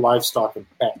deer, livestock, and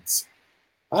pets.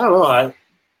 I don't know.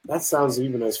 That sounds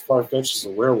even as far-fetched as a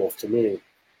werewolf to me.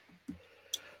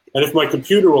 And if my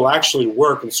computer will actually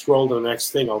work and scroll to the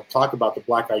next thing, I'll talk about the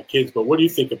black-eyed kids. But what do you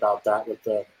think about that with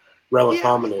the relic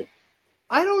hominid?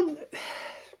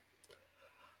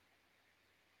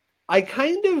 I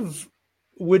kind of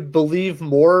would believe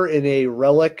more in a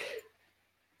relic,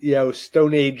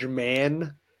 Stone Age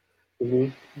man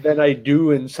than I do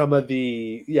in some of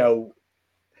the,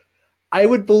 I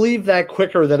would believe that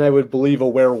quicker than I would believe a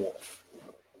werewolf.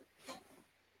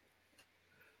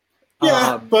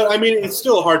 Yeah, but I mean, it's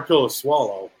still a hard pill to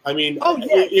swallow. I mean,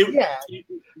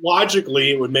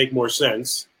 logically, it would make more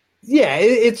sense. Yeah,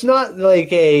 it's not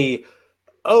like that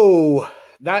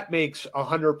makes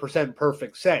 100%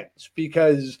 perfect sense,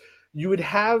 because you would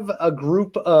have a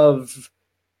group of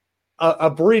a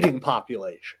breeding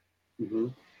population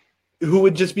who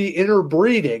would just be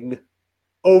interbreeding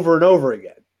over and over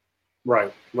again.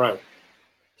 Right.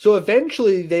 So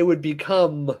eventually they would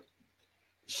become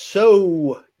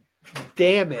so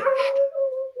damaged,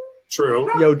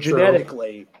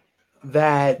 genetically,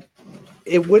 that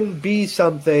it wouldn't be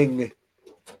something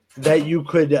that you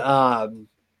could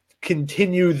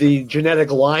continue the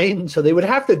genetic line. So they would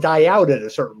have to die out at a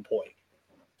certain point.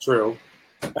 True.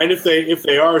 And if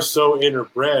they are so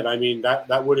interbred, I mean,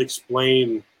 that would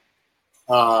explain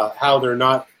how they're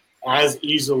not as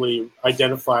easily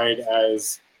identified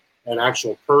as an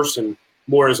actual person,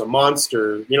 more as a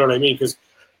monster. You know what I mean? Because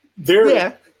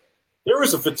there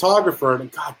was a photographer,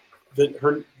 and God,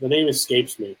 the name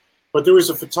escapes me, but there was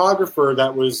a photographer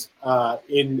that was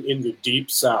in the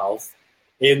Deep South,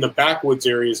 in the backwoods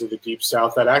areas of the Deep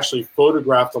South, that actually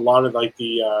photographed a lot of like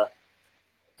the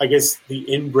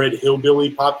inbred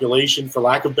hillbilly population, for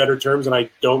lack of better terms, and I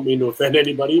don't mean to offend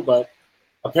anybody, but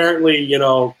apparently,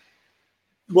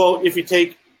 if you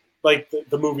take like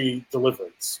the movie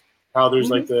Deliverance, how there's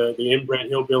like the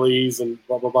inbred hillbillies and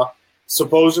blah, blah, blah.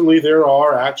 Supposedly there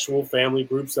are actual family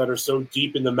groups that are so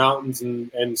deep in the mountains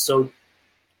and so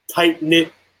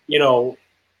tight-knit,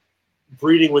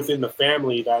 breeding within the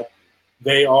family, that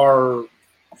they are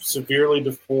severely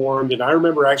deformed. And I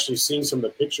remember actually seeing some of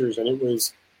the pictures, and it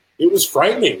was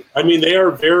frightening. I mean, they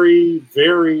are very,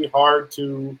 very hard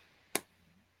to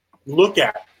look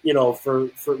at, for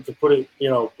to put it,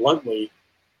 bluntly.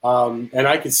 And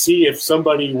I could see if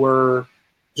somebody were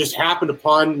just happened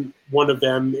upon one of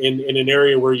them in an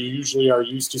area where you usually are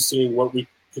used to seeing what we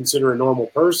consider a normal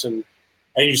person,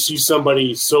 and you see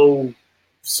somebody so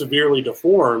severely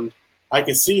deformed, I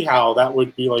could see how that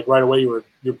would be like right away your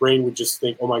brain would just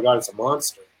think, oh my God, it's a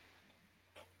monster.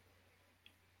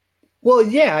 Well,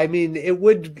 yeah, I mean, it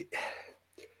would.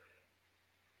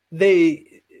 This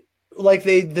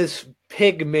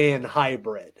pig man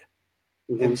hybrid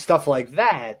and stuff like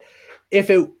that. If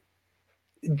it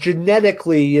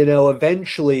genetically,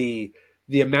 eventually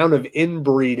the amount of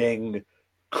inbreeding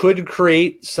could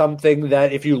create something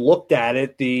that, if you looked at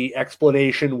it, the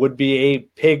explanation would be a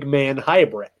pig man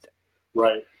hybrid.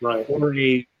 Right. Or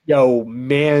a,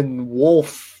 man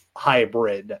wolf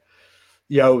hybrid.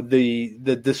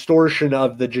 The distortion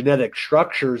of the genetic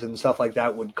structures and stuff like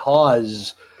that would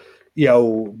cause,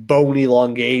 bone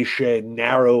elongation,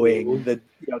 narrowing, the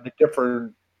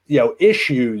different,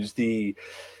 issues, the,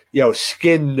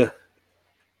 skin,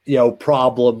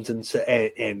 problems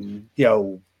and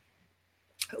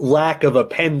lack of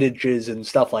appendages and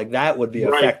stuff like that would be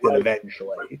affected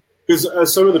eventually.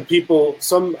 Because some of the people,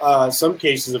 some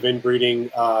cases of inbreeding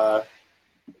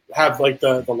have like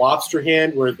the lobster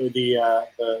hand, where a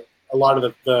lot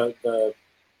of the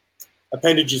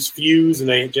appendages fuse, and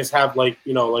they just have like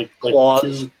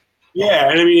claws. Yeah,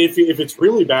 and I mean, if it's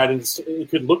really bad, it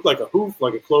could look like a hoof,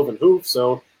 like a cloven hoof.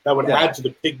 So that would add to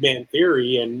the pigman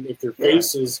theory. And if their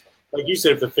face is, like you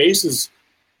said, if the face is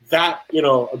that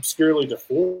obscurely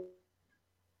deformed,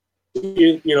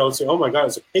 say, oh my God,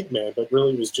 it's a pigman, but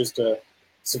really it was just a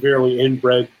severely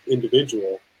inbred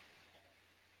individual.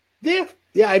 Yeah.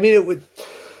 I mean, it would.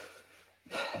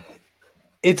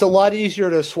 It's a lot easier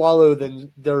to swallow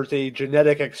than there's a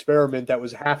genetic experiment that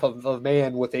was half of a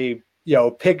man with a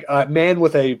man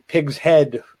with a pig's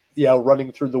head,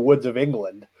 running through the woods of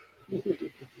England.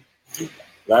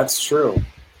 That's true.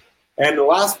 And the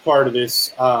last part of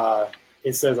this,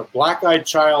 it says a black-eyed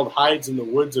child hides in the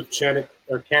woods of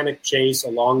Cannock Chase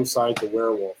alongside the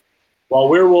werewolf. While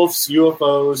werewolves,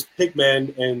 UFOs,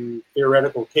 pigmen, and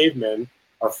theoretical cavemen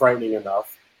are frightening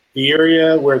enough, the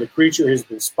area where the creature has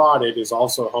been spotted is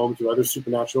also home to other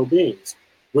supernatural beings.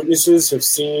 Witnesses have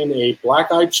seen a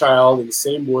black-eyed child in the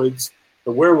same woods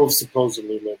the werewolves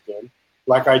supposedly lived in.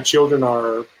 Black-eyed children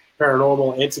are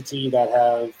paranormal entity that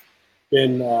have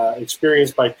been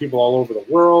experienced by people all over the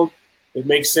world. It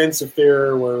makes sense if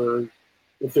there were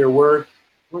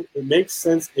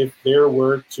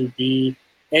to be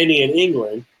any in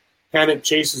England, Cannock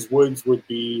Chase's woods would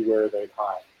be where they'd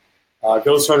hide.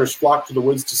 Ghost hunters flock to the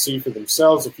woods to see for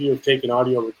themselves. A few have taken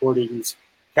audio recordings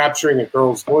capturing a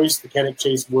girl's voice. The Cannock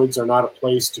Chase woods are not a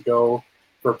place to go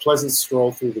for a pleasant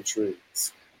stroll through the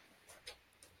trees.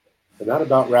 And that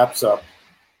about wraps up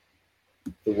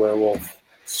the werewolf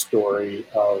story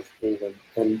of England.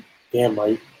 And damn,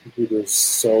 my computer is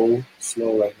so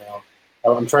slow right now.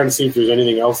 I'm trying to see if there's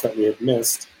anything else that we have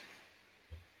missed.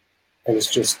 And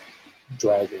it's just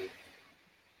dragging.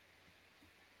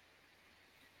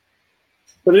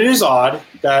 But it is odd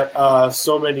that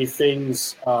so many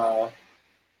things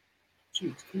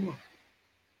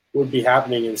would be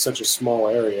happening in such a small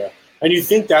area. And you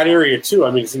think that area, too,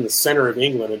 I mean, it's in the center of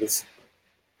England, and it's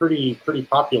pretty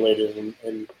populated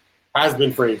and has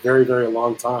been for a very, very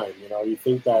long time. You know, you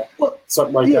think that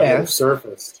something like that would have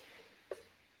surfaced.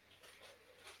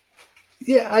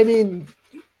 Yeah, I mean,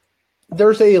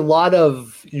 there's a lot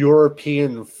of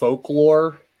European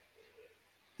folklore,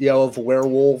 of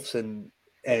werewolves and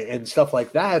stuff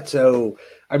like that. So,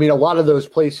 I mean, a lot of those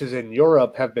places in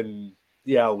Europe have been,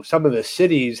 some of the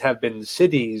cities have been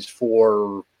cities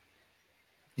for,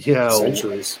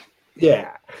 centuries.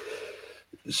 Yeah.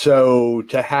 So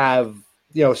to have,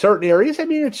 certain areas, I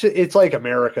mean, it's like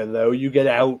America, though. You get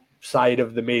outside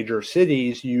of the major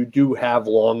cities, you do have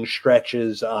long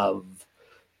stretches of,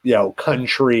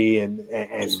 country and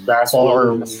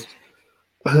farms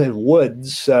and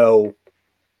woods. So, I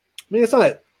mean, it's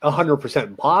not 100%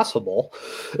 impossible.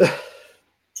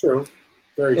 True.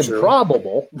 Very true.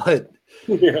 Improbable, but...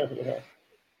 yeah.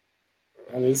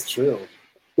 That is true.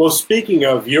 Well, speaking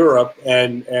of Europe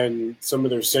and some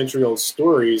of their century-old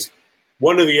stories,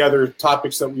 one of the other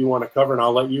topics that we want to cover, and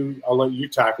I'll let you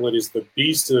tackle it, is the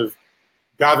Beast of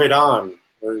Gavadon,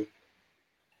 or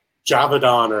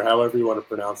Javadon, or however you want to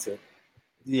pronounce it.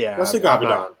 Yeah. What's the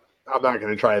Gavadon? I'm not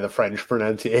going to try the French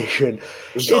pronunciation.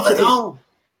 Javadon.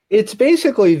 It's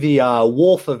basically the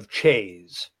Wolf of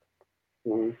Chase.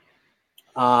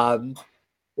 Mm-hmm.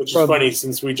 Which is funny,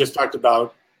 since we just talked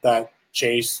about that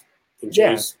Chase and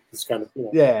Chase. It's kind of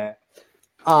Yeah.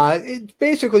 It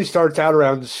basically starts out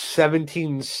around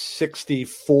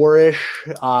 1764-ish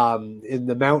in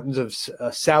the mountains of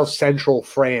south central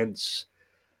France.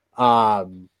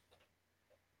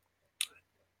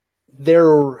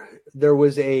 There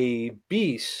was a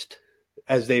beast,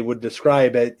 as they would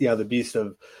describe it, the beast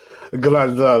of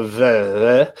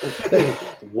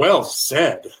well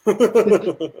said.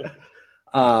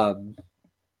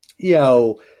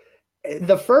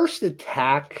 The first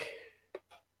attack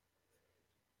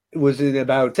was in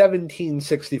about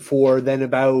 1764. Then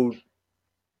about,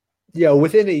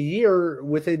 within a year,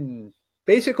 within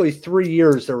basically 3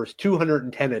 years, there was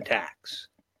 210 attacks.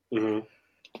 Mm-hmm.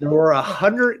 There were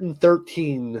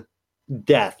 113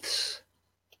 deaths.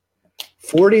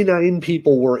 49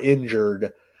 people were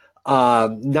injured.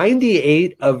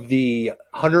 98 of the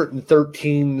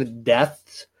 113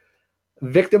 deaths,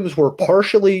 victims were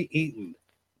partially eaten.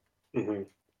 Mm-hmm.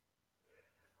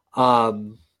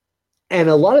 And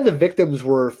a lot of the victims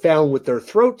were found with their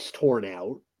throats torn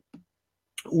out,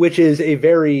 which is a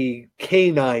very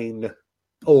canine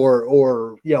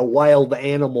or wild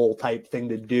animal type thing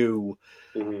to do.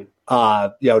 Mm-hmm.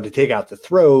 To take out the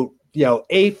throat.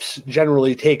 Apes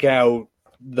generally take out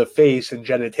the face and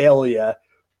genitalia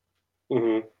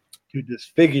to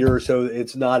disfigure, so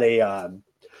it's not a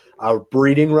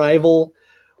breeding rival.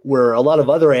 Where a lot of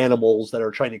other animals that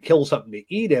are trying to kill something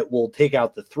to eat it will take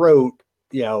out the throat,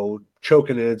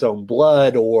 choking in its own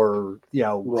blood, or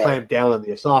clamp down on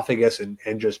the esophagus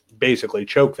and just basically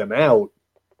choke them out.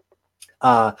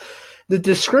 The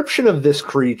description of this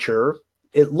creature,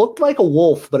 it looked like a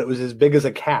wolf, but it was as big as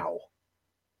a cow.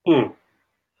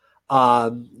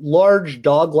 Large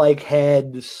dog-like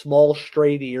head, small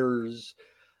straight ears,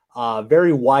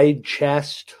 very wide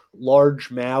chest,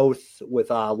 large mouth with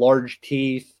large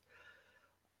teeth,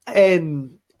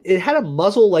 and it had a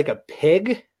muzzle like a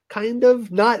pig, kind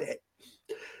of. Not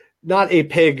a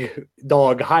pig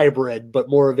dog hybrid, but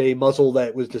more of a muzzle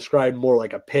that was described more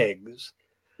like a pig's.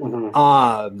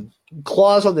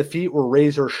 Claws on the feet were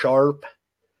razor sharp.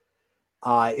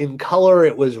 In color,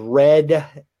 it was red,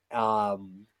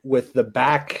 with the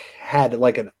back had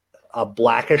like a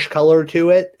blackish color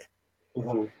to it.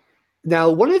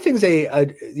 Now, one of the things they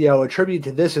attribute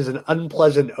to this is an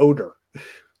unpleasant odor,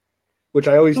 which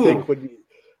I always think when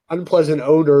unpleasant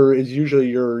odor is usually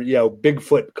your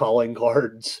Bigfoot calling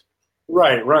cards.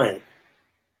 Right.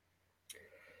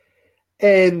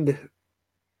 And,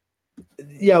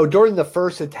 during the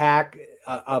first attack,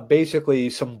 basically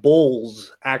some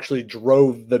bulls actually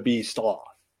drove the beast off.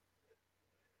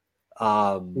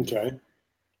 Okay.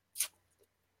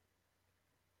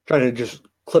 Trying to just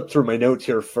clip through my notes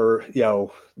here for,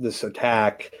 this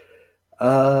attack.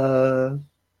 Well,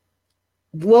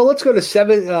 let's go to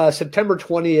September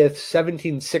 20th,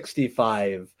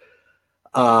 1765.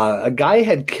 A guy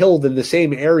had killed in the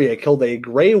same area, killed a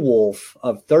gray wolf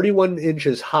of 31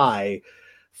 inches high,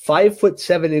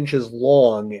 5'7"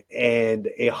 long, and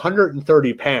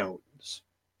 130 pounds.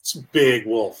 It's a big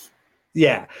wolf.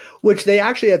 Yeah, which they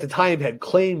actually at the time had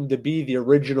claimed to be the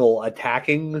original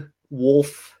attacking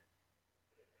wolf.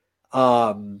 The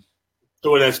one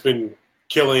that's been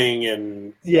killing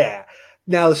and... Yeah.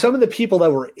 Now, some of the people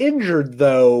that were injured,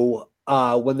 though,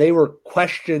 when they were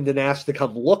questioned and asked to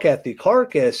come look at the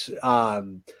carcass,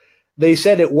 they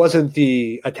said it wasn't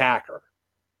the attacker.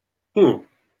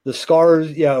 The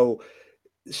scars,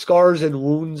 scars and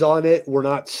wounds on it were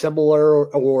not similar,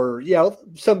 or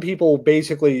some people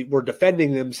basically were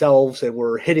defending themselves and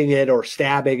were hitting it or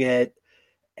stabbing it.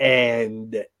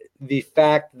 And the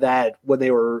fact that when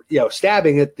they were,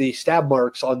 stabbing it, the stab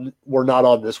marks were not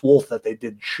on this wolf that they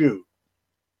did shoot.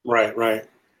 Right.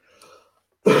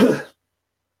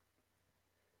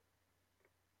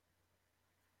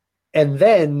 And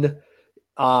then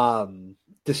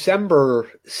December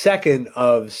 2nd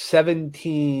of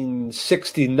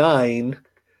 1769,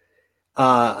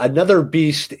 another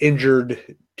beast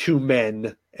injured 2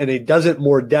 men, and a dozen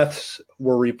more deaths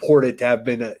were reported to have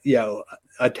been,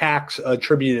 attacks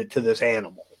attributed to this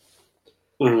animal.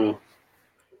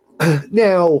 Mm-hmm.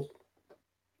 Now,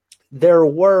 there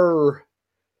were,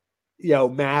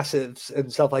 mastiffs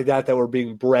and stuff like that were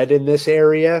being bred in this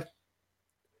area.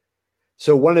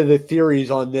 So one of the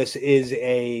theories on this is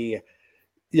a,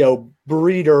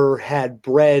 breeder had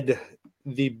bred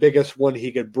the biggest one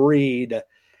he could breed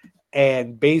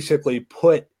and basically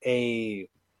put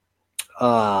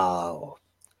I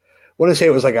want to say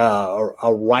it was like a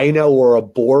rhino or a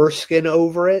boar skin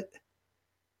over it.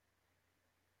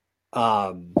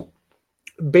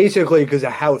 Basically because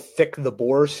of how thick the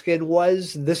boar skin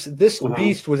was, this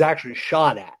beast was actually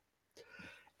shot at,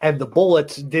 and the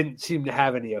bullets didn't seem to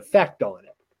have any effect on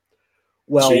it.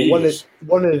 Well,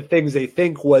 one of the things they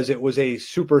think was it was a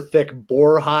super thick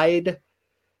boar hide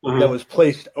that was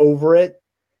placed over it,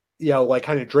 like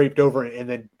kind of draped over it and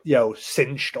then,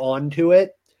 cinched onto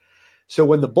it. So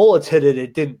when the bullets hit it,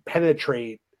 it didn't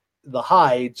penetrate the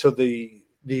hide. So the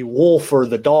wolf or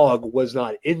the dog was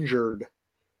not injured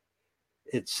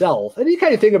itself. And you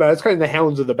kind of think about it, it's kind of the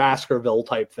Hounds of the Baskerville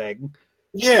type thing.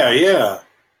 Yeah.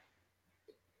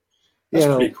 That's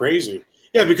pretty crazy.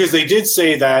 Yeah, because they did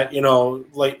say that,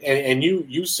 like, and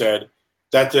you said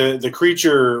that the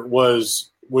creature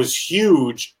was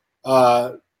huge,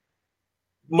 much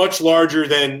larger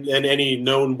than any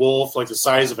known wolf, like the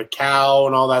size of a cow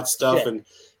and all that stuff. Yeah. And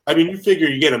I mean, you figure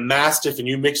you get a mastiff and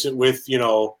you mix it with,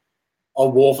 a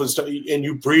wolf and stuff, and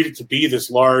you breed it to be this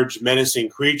large, menacing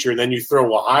creature, and then you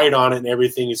throw a hide on it and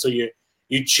everything. And so you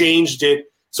changed it.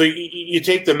 So you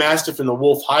take the mastiff and the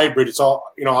wolf hybrid, it's all,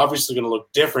 obviously going to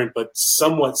look different, but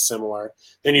somewhat similar.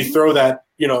 Then you throw that,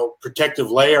 protective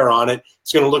layer on it,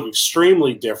 it's going to look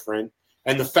extremely different.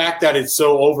 And the fact that it's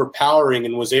so overpowering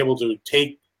and was able to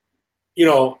take,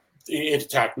 it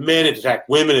attacked men, it attacked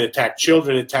women, it attacked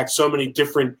children, it attacked so many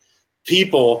different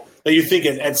people that you think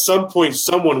at some point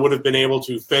someone would have been able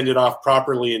to fend it off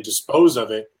properly and dispose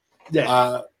of it.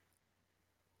 Yeah.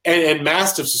 And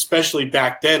mastiffs, especially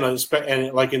back then,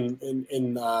 and like in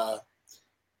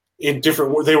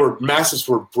different, mastiffs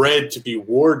were bred to be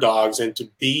war dogs and to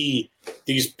be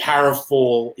these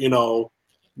powerful,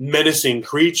 menacing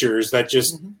creatures that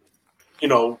just,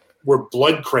 were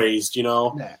blood crazed,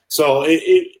 Yeah. So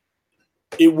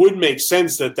it would make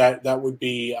sense that would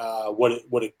be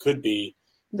what it could be.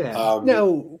 Yeah.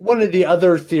 One of the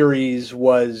other theories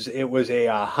was it was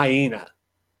a hyena.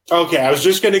 Okay, I was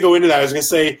just going to go into that. I was going to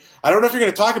say, I don't know if you're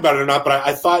going to talk about it or not, but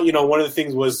I thought, one of the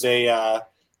things was a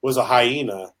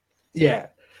hyena. Yeah.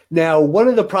 Now, one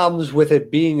of the problems with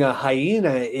it being a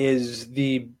hyena is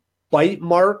the bite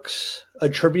marks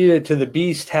attributed to the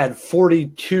beast had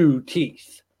 42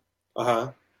 teeth.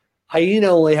 Hyena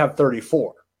only have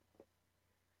 34.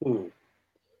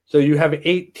 So you have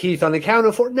 8 teeth on account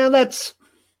of 4. Now, that's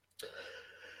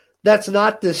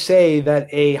not to say that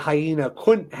a hyena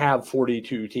couldn't have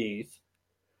 42 teeth.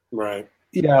 Right.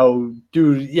 Due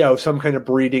to, some kind of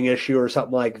breeding issue or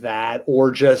something like that,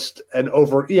 or just an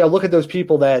look at those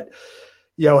people that,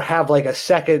 have like a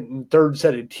second and third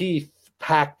set of teeth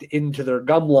packed into their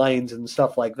gum lines and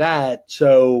stuff like that.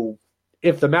 So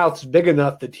if the mouth's big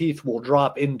enough, the teeth will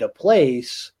drop into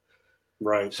place.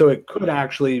 Right. So it could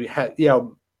actually,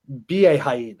 be a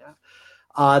hyena.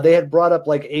 They had brought up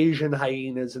like Asian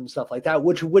hyenas and stuff like that,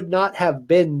 which would not have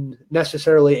been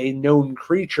necessarily a known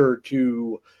creature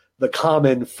to the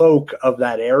common folk of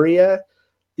that area.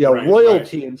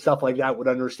 Royalty and stuff like that would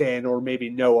understand or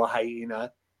maybe know a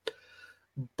hyena.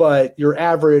 But your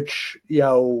average,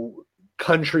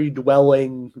 country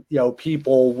dwelling,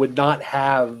 people would not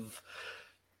have,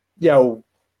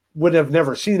 would have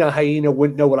never seen a hyena,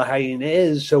 wouldn't know what a hyena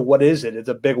is. So what is it? It's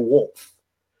a big wolf.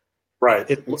 Right.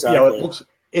 Exactly.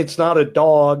 It's not a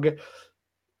dog, and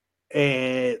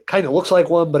it kind of looks like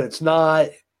one, but it's not.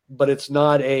 But it's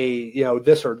not a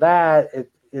this or that.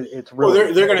 It's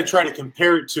really they're going to try to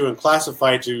compare it to and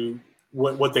classify it to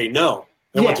what they know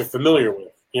and what they're familiar with.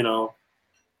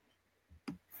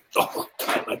 Oh,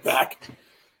 God, my back.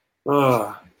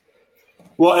 Well,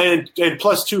 and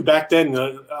plus too, back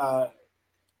then,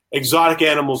 exotic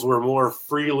animals were more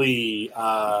freely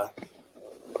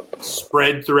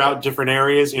spread throughout different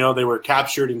areas. They were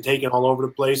captured and taken all over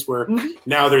the place, where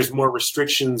now there's more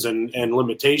restrictions and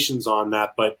limitations on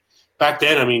that. But back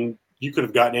then, I mean, you could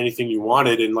have gotten anything you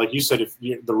wanted. And like you said, if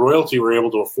the royalty were able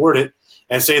to afford it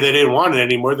and say they didn't want it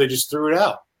anymore, they just threw it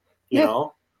out, you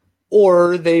know?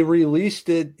 Or they released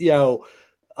it,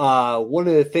 one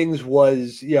of the things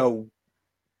was, the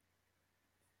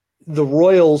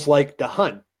royals like to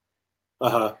hunt.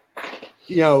 Uh-huh.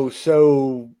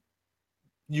 So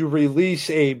you release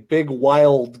a big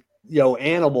wild,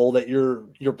 animal that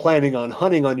you're planning on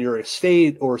hunting on your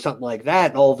estate or something like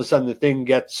that, and all of a sudden the thing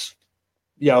gets,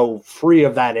 free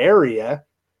of that area.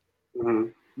 Mm-hmm.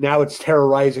 Now it's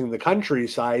terrorizing the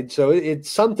countryside. So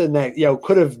it's something that,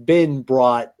 could have been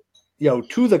brought,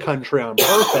 to the country on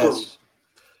purpose.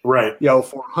 Right.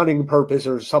 For hunting purpose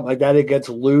or something like that. It gets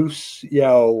loose,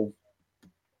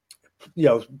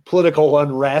 political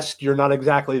unrest. You're not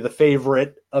exactly the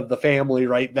favorite of the family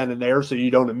right then and there, so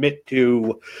you don't admit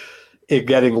to it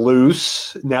getting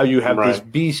loose. Now you have this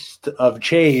beast of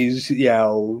Chase,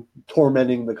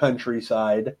 tormenting the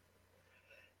countryside.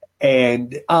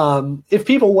 And if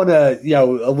people want to,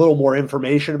 a little more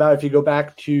information about it, if you go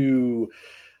back to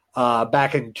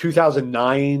back in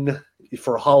 2009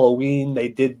 for Halloween, they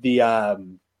did the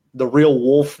Real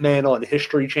Wolf Man on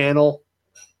History Channel.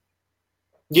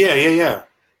 Yeah.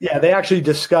 Yeah, they actually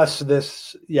discussed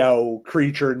this,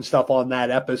 creature and stuff on that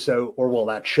episode, or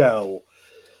that show.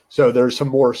 So there's some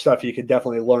more stuff you could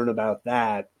definitely learn about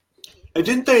that. And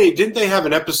didn't they have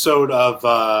an episode of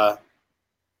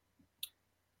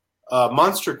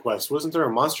Monster Quest? Wasn't there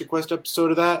a Monster Quest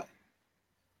episode of that?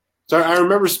 So I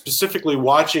remember specifically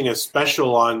watching a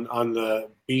special on the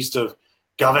Beast of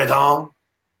Gavadon.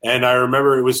 And I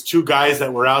remember it was two guys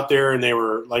that were out there, and they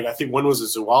were like, I think one was a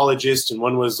zoologist and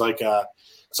one was like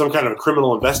some kind of a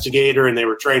criminal investigator, and they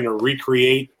were trying to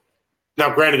recreate.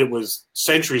 Now, granted, it was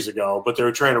centuries ago, but they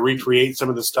were trying to recreate some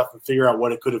of the stuff and figure out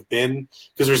what it could have been,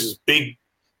 because there's this big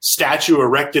statue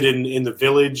erected in the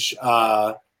village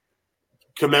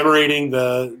commemorating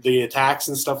the attacks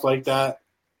and stuff like that.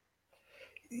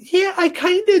 Yeah, I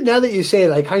kind of, now that you say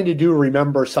it, I kind of do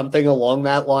remember something along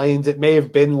that lines. It may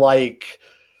have been like,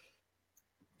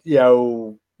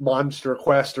 Monster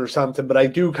Quest or something, but I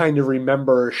do kind of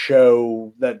remember a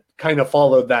show that kind of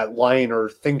followed that line or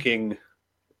thinking.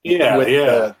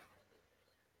 Yeah.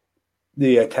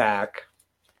 The attack.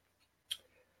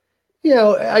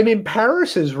 I mean,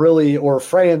 Paris is really, or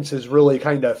France is really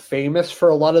kind of famous for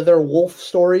a lot of their wolf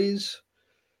stories.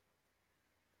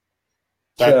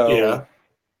 I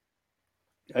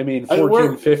mean,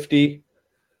 1450.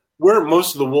 Where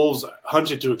most of the wolves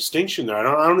hunted to extinction there.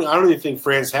 I don't even think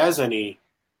France has any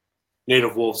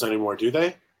native wolves anymore, do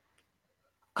they?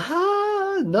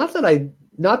 Not that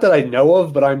I know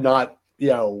of, but I'm not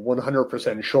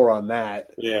 100% sure on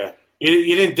that. Yeah.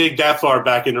 You didn't dig that far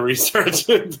back into research.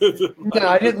 No,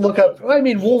 I didn't look up. I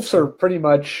mean, wolves are pretty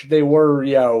much, they were,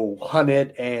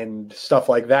 hunted and stuff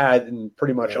like that, and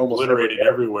pretty much almost obliterated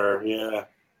everywhere. Yeah.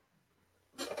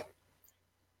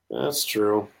 That's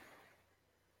true.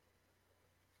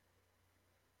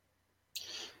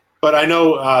 But I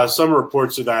know some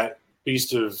reports of that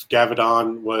Beast of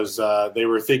Gavadon was they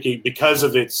were thinking, because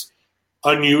of its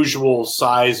unusual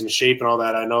size and shape and all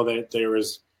that, I know that there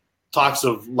was talks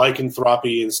of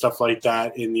lycanthropy and stuff like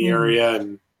that in the area,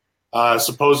 and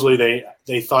supposedly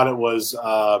they thought it was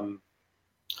God,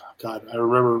 I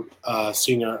remember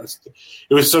seeing it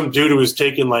was some dude who was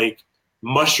taking like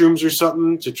mushrooms or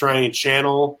something to try and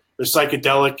channel, or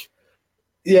psychedelic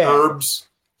herbs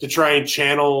to try and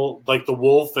channel like the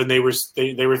wolf, and they were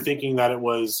thinking that it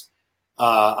was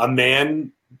a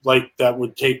man like that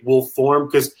would take wolf form,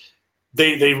 because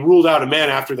they ruled out a man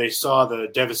after they saw the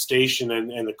devastation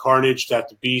and the carnage that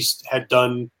the beast had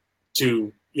done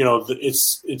to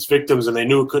its victims, and they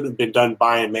knew it couldn't have been done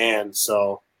by a man.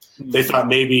 So they thought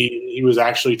maybe he was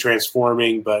actually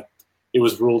transforming, but it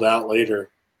was ruled out later.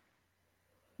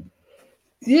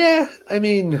 Yeah, I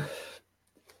mean,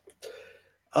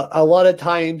 a lot of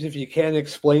times if you can't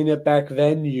explain it back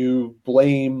then, you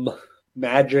blame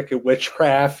magic and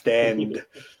witchcraft and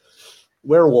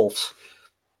werewolves.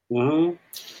 Mm-hmm.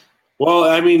 Well,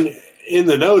 I mean, in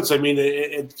the notes, I mean,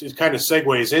 it kind of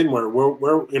segues in where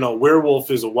werewolf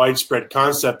is a widespread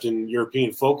concept in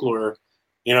European folklore,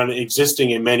 existing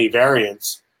in many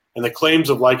variants. And the claims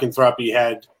of lycanthropy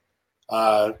had,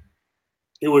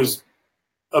 it was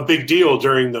a big deal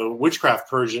during the witchcraft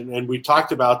purge, and we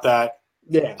talked about that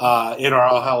in our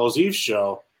All Hallows Eve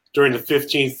show during the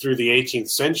 15th through the 18th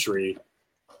century.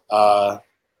 So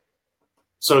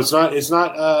it's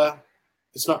not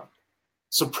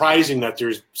surprising that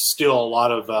there's still a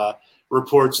lot of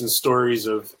reports and stories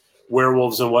of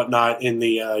werewolves and whatnot in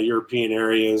the European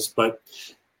areas. But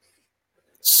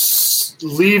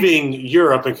leaving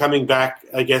Europe and coming back,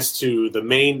 I guess, to the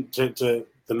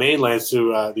mainlands,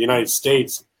 to the United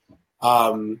States,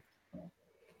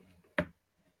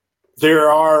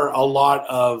 there are a lot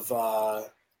of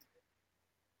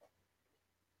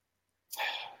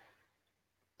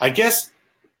I guess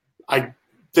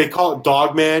they call it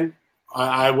Dogman.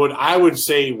 I would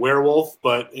say werewolf,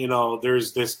 but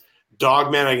there's this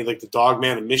Dogman, like the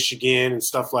Dogman of Michigan and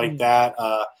stuff like that.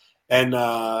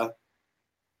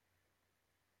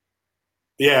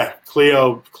 Yeah,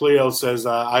 Cleo says,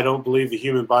 I don't believe the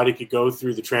human body could go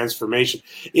through the transformation.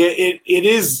 It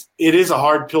is a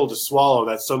hard pill to swallow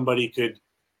that somebody could,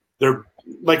 they're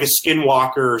like a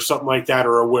skinwalker or something like that,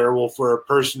 or a werewolf, or a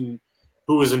person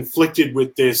who was inflicted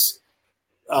with this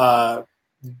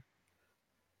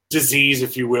disease,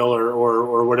 if you will,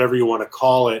 or whatever you want to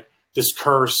call it, this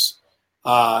curse,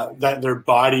 that their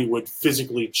body would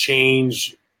physically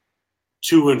change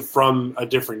to and from a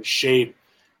different shape.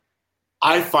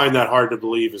 I find that hard to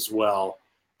believe as well.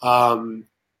 But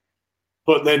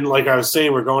then, like I was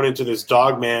saying, we're going into this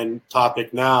Dogman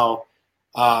topic now,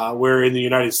 where in the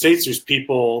United States there's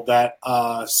people that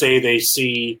say they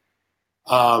see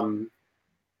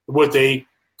what they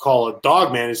call a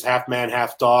Dogman is half man,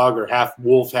 half dog, or half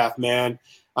wolf, half man.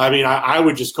 I mean, I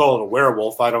would just call it a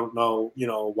werewolf. I don't know,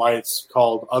 why it's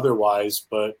called otherwise,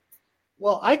 but.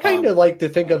 Well, I kind of like to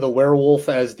think of the werewolf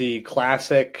as the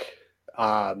classic,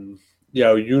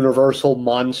 universal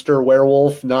monster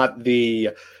werewolf, not the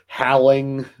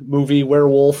Howling movie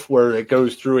werewolf where it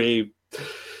goes through a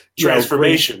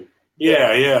transformation.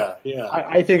 Yeah.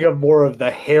 I think of more of the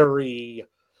hairy,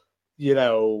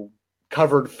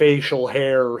 covered facial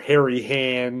hair, hairy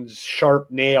hands,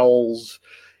 sharp nails,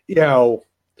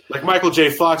 like Michael J.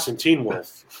 Fox in Teen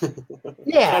Wolf.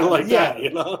 Yeah, kind of like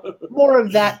that, more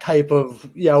of that type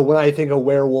of, when I think of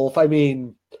werewolf. I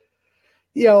mean,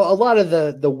 a lot of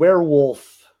the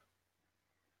werewolf,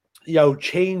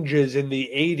 changes in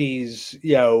the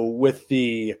 80s, with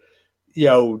the,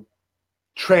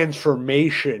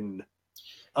 transformation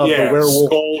of the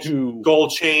werewolf skull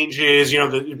changes,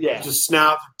 the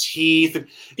snout, the teeth.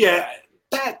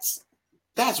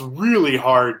 That's really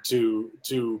hard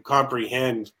to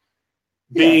comprehend,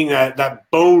 being that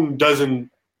bone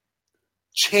doesn't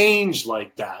change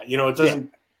like that. It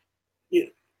doesn't.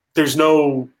 There's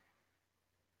no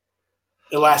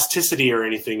elasticity or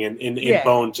anything in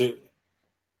bone to.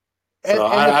 So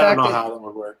I don't know how that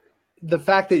would work. The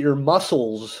fact that your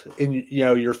muscles in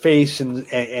your face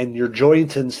and your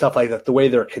joints and stuff like that, the way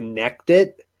they're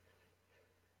connected,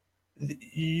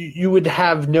 you would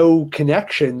have no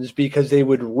connections because they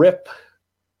would rip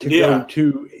to go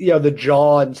to the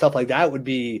jaw and stuff like that would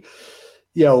be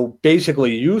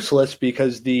basically useless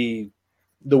because the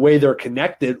way they're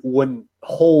connected wouldn't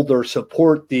hold or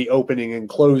support the opening and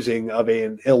closing of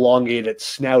an elongated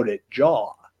snouted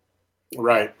jaw.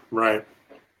 Right.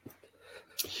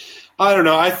 I don't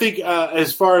know. I think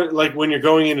as far like when you're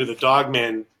going into the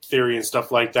Dogman theory and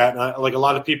stuff like that, like a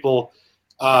lot of people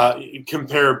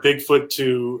compare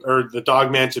Bigfoot or the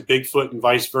Dogman to Bigfoot and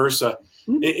vice versa.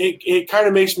 Mm-hmm. It kind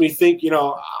of makes me think.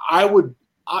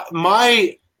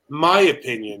 My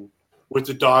opinion with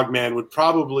the Dogman would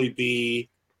probably be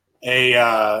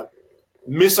a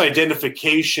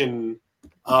misidentification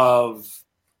of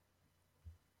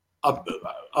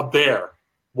a bear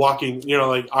walking,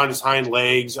 like on his hind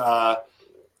legs.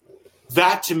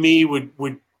 That to me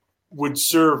would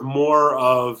serve more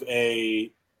of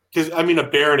a because I mean, a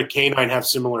bear and a canine have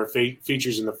similar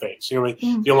features in the face. You know, I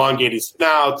mean, the elongated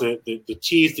snout, the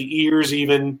teeth, the ears,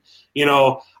 even. You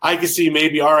know, I could see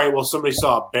maybe, all right, well, somebody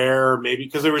saw a bear, maybe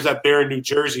because there was that bear in New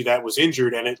Jersey that was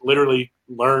injured, and it literally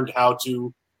learned how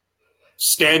to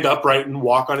stand upright and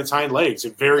walk on its hind legs.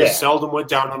 It very seldom went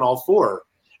down on all four,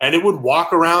 and it would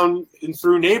walk around and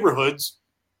through neighborhoods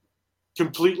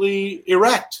completely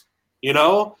erect. You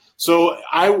know, so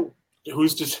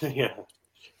who's to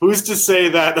say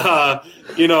that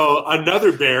you know,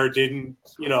 another bear didn't,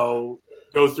 you know,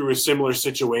 go through a similar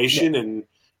situation and,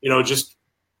 you know, just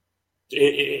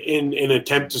in an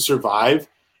attempt to survive,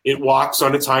 it walks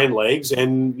on its hind legs,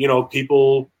 and, you know,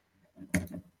 people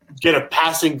get a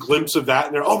passing glimpse of that,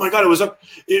 and they're, oh my god, it was like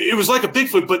a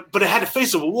Bigfoot, but it had the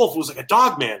face of a wolf. It was like a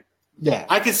Dogman. Yeah,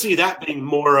 I could see that being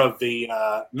more of the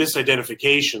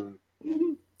misidentification.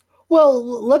 Well,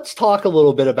 let's talk a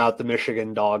little bit about the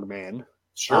Michigan Dogman.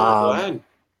 Sure, go ahead.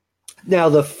 Now,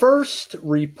 the first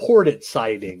reported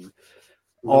sighting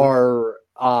are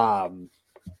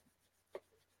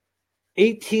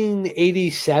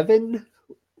 1887,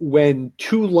 when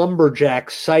two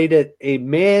lumberjacks sighted a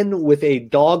man with a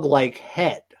dog-like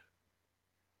head.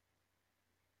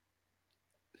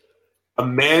 A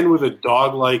man with a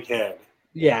dog-like head.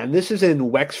 Yeah, and this is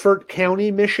in Wexford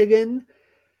County, Michigan.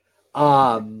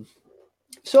 So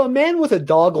a man with a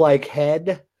dog-like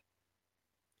head,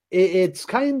 it's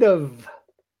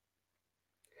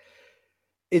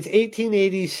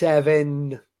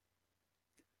 1887.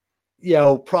 You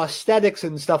know, prosthetics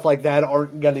and stuff like that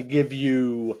aren't going to give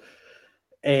you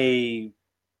you're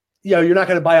not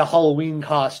going to buy a Halloween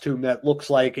costume that looks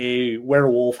like a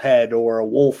werewolf head or a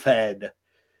wolf head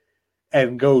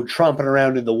and go tromping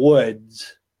around in the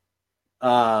woods.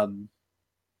 Now,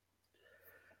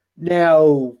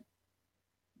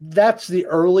 that's the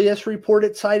earliest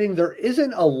reported sighting. There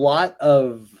isn't a lot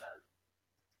of,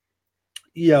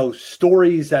 you know,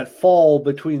 stories that fall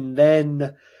between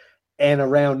then and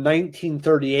around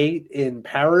 1938 in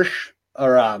Paris,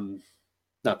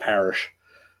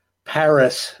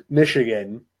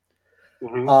 Michigan.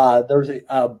 There's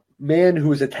a man who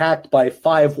was attacked by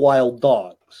 5 wild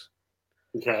dogs.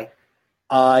 Okay.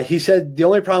 He said the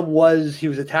only problem was he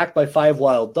was attacked by 5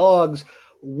 wild dogs.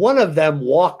 One of them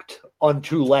walked on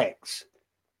 2 legs,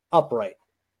 upright.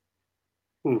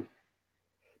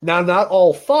 Now, not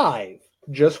all 5,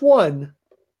 just one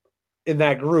in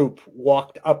that group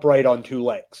walked upright on 2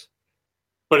 legs.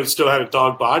 But it still had a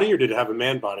dog body, or did it have a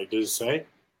man body? Did it say?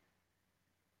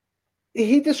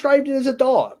 He described it as a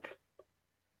dog.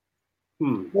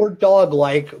 More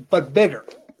dog-like, but bigger.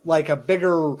 Like a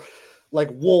bigger, like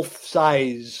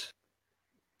wolf-size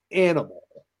animal.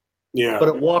 Yeah. But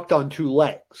it walked on 2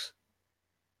 legs.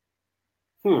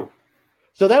 So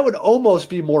that would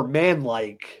almost be more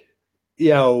man-like,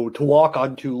 you know, to walk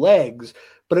on 2 legs,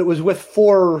 but it was with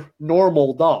 4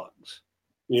 normal dogs.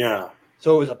 Yeah.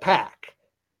 So it was a pack.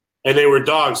 And they were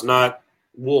dogs, not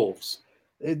wolves.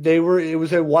 It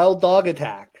was a wild dog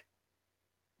attack.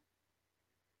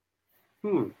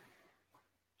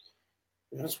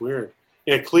 That's weird.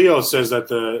 Yeah, Cleo says that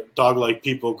the dog-like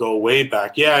people go way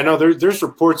back. Yeah, I know there's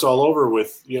reports all over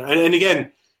with, you know, and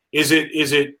again, is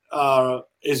it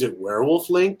werewolf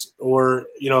linked, or,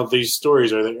 you know, these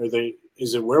stories are they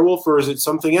is it werewolf or is it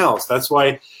something else? That's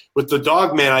why with the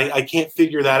Dogman, I can't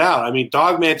figure that out. I mean,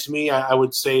 Dogman to me, I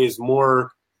would say is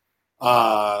more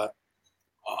on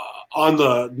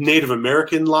the Native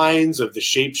American lines of the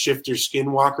shapeshifter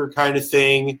skinwalker kind of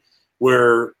thing,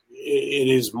 where it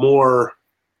is more.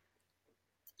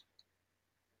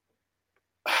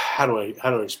 How do I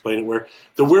explain it? Where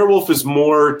the werewolf is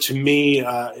more, to me,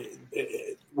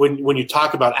 when you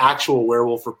talk about actual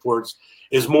werewolf reports,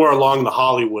 is more along the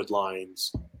Hollywood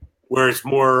lines, where it's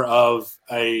more of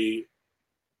a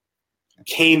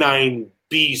canine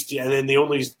beast, and then the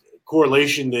only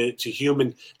correlation to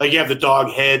human, like you have the dog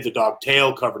head, the dog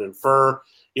tail covered in fur,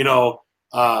 you know,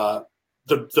 the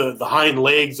hind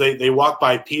legs, they walk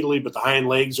bipedally, but the hind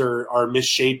legs are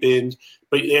misshapen,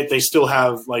 but yet they still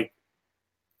have like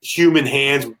human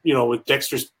hands, you know, with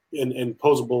dexterous and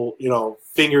posable, you know,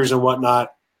 fingers and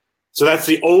whatnot. So that's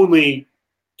the only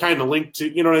kind of link to,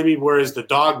 you know what I mean? Whereas the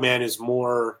Dogman is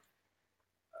more,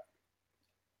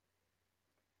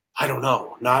 I don't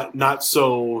know, not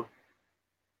so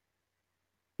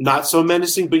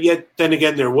menacing, but yet then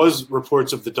again, there was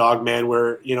reports of the Dogman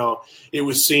where, you know, it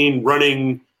was seen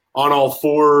running on all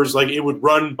fours, like it would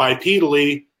run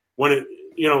bipedally when it,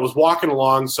 you know, was walking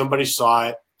along, somebody saw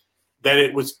it, then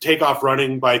it would take off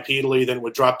running bipedally, then it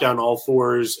would drop down all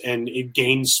fours and it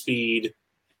gained speed.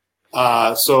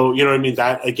 So, you know what I mean?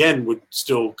 That, again, would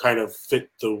still kind of fit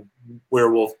the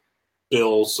werewolf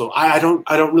Bill. So I don't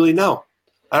really know.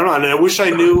 I don't know. And I wish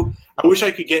I knew. I wish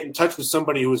I could get in touch with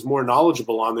somebody who was more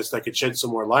knowledgeable on this that could shed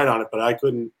some more light on it. But I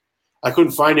couldn't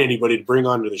find anybody to bring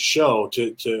onto the show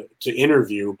to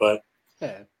interview. But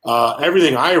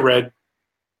everything I read,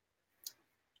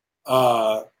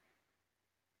 they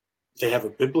have a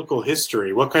biblical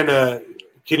history. What kind of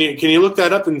can you look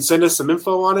that up and send us some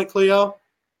info on it, Cleo?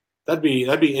 That'd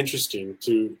be interesting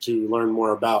to learn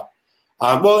more about.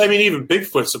 Well, I mean, even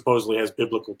Bigfoot supposedly has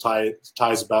biblical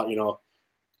ties about,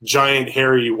 giant,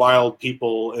 hairy, wild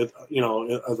people, of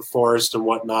the forest and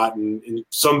whatnot. And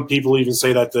some people even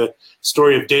say that the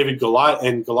story of David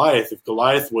and Goliath, if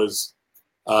Goliath was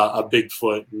a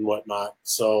Bigfoot and whatnot.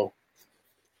 So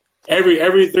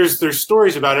there's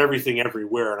stories about everything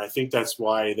everywhere, and I think that's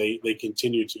why they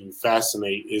continue to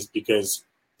fascinate, is because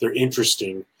they're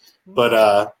interesting.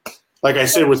 But like I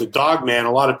said, with the Dogman,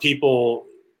 a lot of people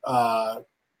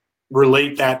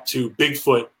relate that to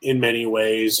Bigfoot in many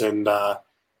ways. And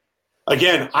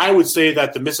again, I would say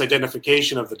that the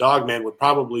misidentification of the Dogman would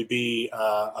probably be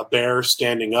a bear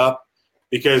standing up,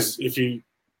 because if you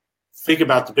think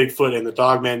about the Bigfoot and the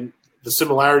Dogman, the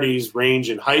similarities range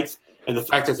in height and the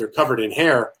fact that they're covered in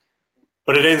hair.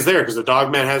 But it ends there, because the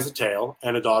Dogman has a tail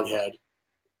and a dog head.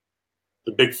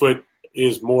 The Bigfoot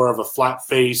is more of a flat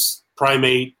face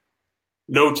primate,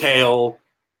 no tail,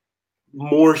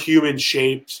 more human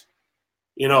shaped,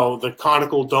 the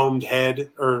conical domed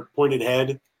head or pointed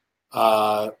head.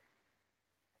 I'm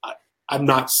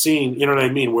not seeing, you know what I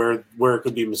mean, where it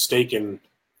could be mistaken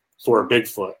for a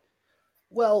Bigfoot.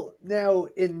 Well, now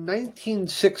in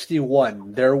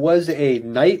 1961, there was a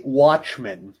night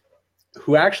watchman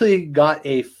who actually got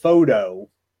a photo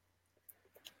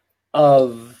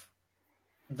of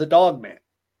the Dogman.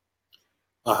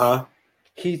 Uh-huh.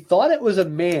 He thought it was a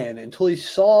man until he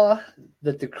saw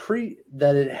that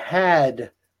that it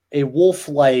had a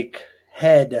wolf-like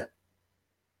head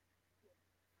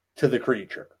to the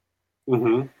creature.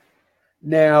 Mm-hmm.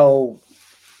 Now,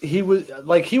 he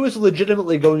was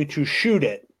legitimately going to shoot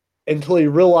it until he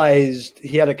realized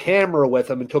he had a camera with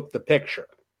him and took the picture.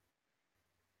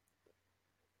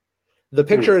 The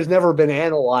picture has never been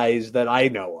analyzed that I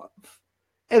know of.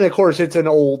 And of course, it's an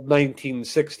old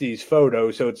 1960s photo,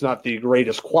 so it's not the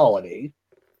greatest quality.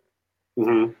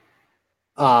 Mm-hmm.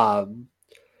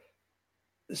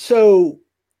 So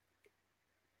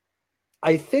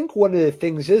I think one of the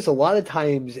things is, a lot of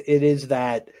times it is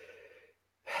that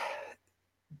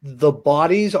the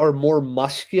bodies are more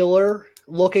muscular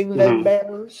looking than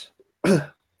bears. In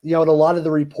a lot of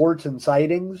the reports and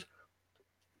sightings,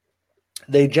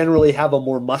 they generally have a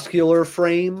more muscular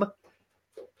frame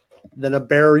than a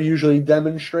bear usually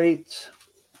demonstrates.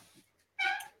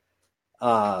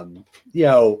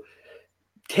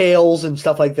 Tails and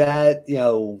stuff like that,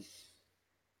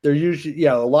 they're usually,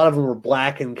 a lot of them are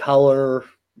black in color,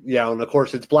 and of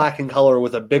course it's black in color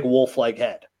with a big wolf-like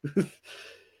head.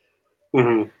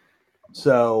 Mm-hmm.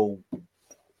 So,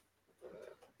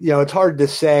 it's hard to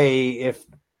say if,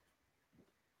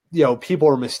 people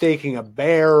are mistaking a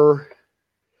bear,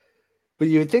 but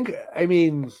you would think,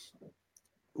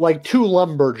 like two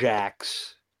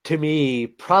lumberjacks, to me,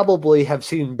 probably have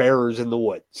seen bears in the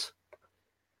woods.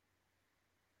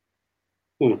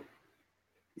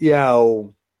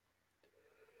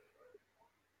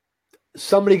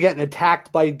 Somebody getting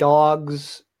attacked by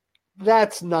dogs,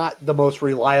 that's not the most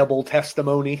reliable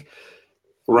testimony.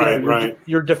 Right, right.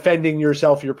 You're defending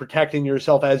yourself, you're protecting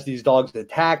yourself as these dogs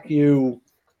attack you.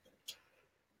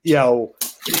 It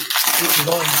was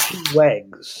on two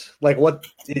legs. Like what?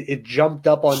 It jumped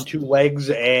up on two legs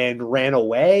and ran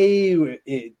away.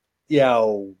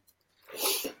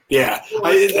 Yeah,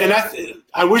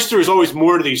 I wish there was always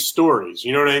more to these stories.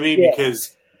 You know what I mean? Yeah.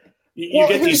 Because you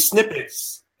get these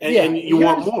snippets, and you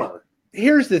want more.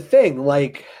 Here's the thing: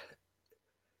 like,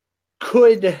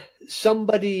 could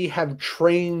somebody have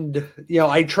trained?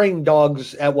 I trained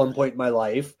dogs at one point in my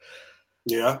life.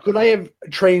 Yeah. Could I have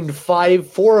trained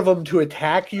 4 of them to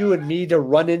attack you and me to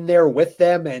run in there with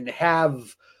them and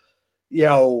have,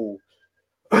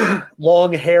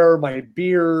 long hair, my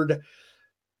beard,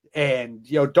 and,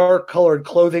 dark colored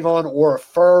clothing on or a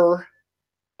fur,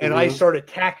 and I start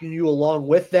attacking you along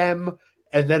with them,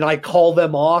 and then I call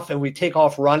them off and we take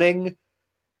off running,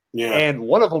 and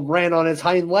one of them ran on his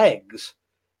hind legs.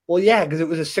 Well, yeah, because it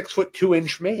was a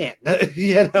 6'2" man,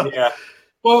 Yeah.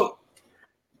 Well,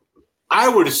 I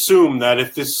would assume that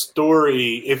if this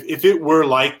story, if it were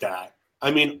like that,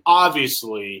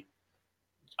 obviously,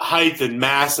 height and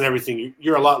mass and everything,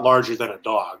 you're a lot larger than a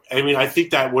dog. I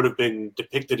think that would have been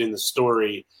depicted in the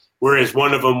story, whereas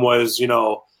one of them was,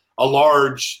 a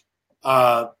large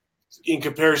in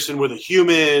comparison with a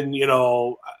human,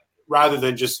 rather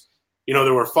than just,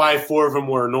 there were four of them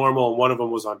were normal and one of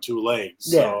them was on two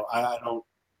legs. Yeah. So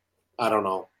I don't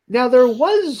know. Now, there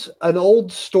was an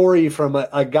old story from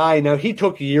a guy. Now, he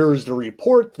took years to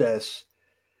report this,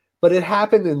 but it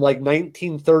happened in like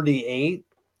 1938,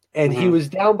 and he was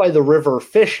down by the river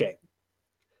fishing.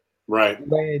 Right.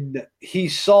 When he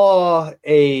saw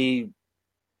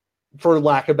for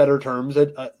lack of better terms,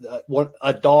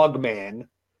 a dog man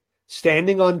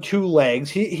standing on two legs.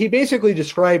 He basically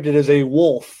described it as a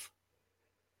wolf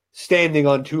standing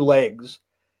on two legs.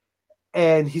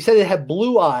 And he said it had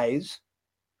blue eyes.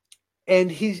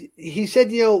 And he said,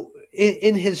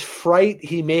 in his fright,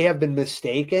 he may have been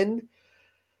mistaken,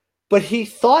 but he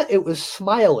thought it was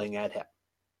smiling at him.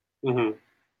 Mm-hmm.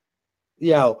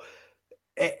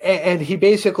 And he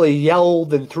basically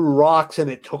yelled and threw rocks, and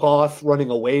it took off running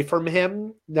away from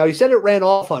him. Now, he said it ran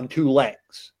off on two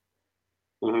legs.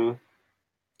 Mm-hmm.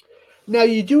 Now,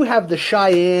 you do have the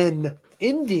Cheyenne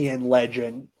Indian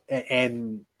legend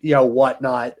and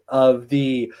whatnot of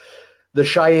the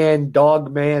Cheyenne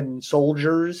Dogman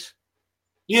soldiers.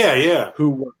 Yeah.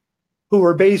 Who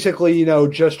were basically,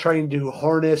 just trying to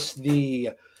harness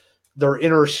their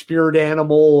inner spirit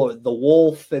animal, the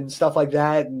wolf, and stuff like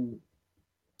that. And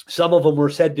some of them were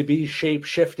said to be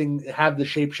have the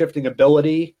shape-shifting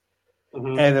ability.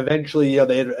 Mm-hmm. And eventually,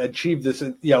 they had achieved this,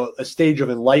 a stage of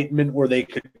enlightenment where they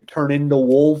could turn into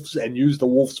wolves and use the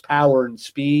wolf's power and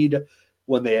speed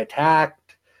when they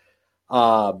attacked.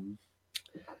 But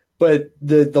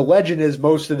the legend is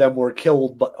most of them were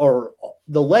killed, or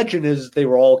the legend is they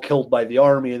were all killed by the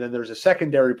army. And then there's a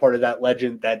secondary part of that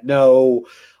legend that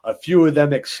a few of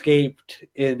them escaped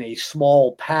in a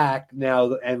small pack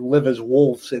now and live as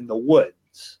wolves in the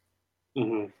woods.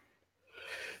 Mm-hmm.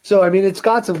 So, it's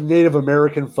got some Native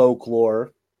American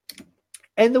folklore.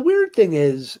 And the weird thing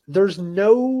is there's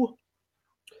no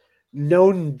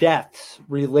known deaths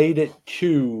related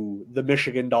to the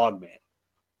Michigan Dogman.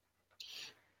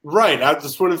 Right.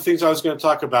 That's one of the things I was going to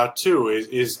talk about, too,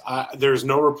 is there's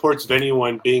no reports of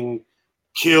anyone being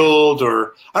killed,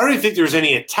 or I don't even think there was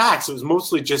any attacks. It was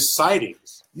mostly just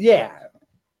sightings. Yeah.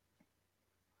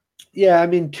 Yeah,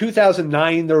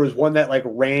 2009, there was one that,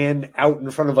 ran out in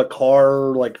front of a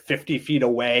car, 50 feet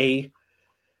away.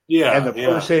 Yeah. And the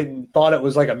person thought it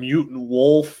was like a mutant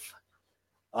wolf.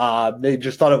 They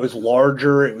just thought it was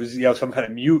larger. It was, some kind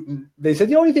of mutant. They said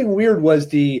the only thing weird was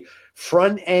the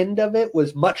front end of it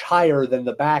was much higher than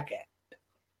the back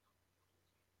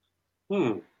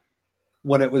end.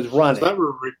 When it was running. So that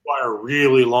would require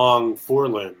really long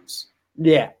forelimbs.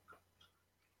 Yeah.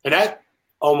 And that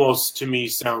almost, to me,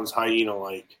 sounds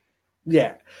hyena-like.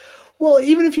 Yeah. Well,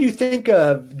 even if you think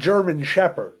of German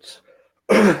Shepherds.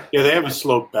 Yeah, they have a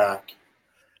slope back.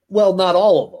 Well, not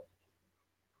all of them.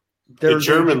 The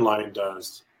German line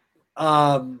does.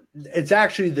 It's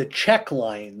actually the Czech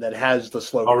line that has the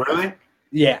slope. Oh, really?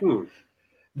 Yeah.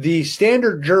 The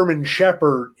standard German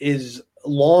Shepherd is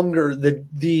longer.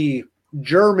 The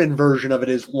German version of it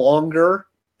is longer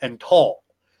and tall,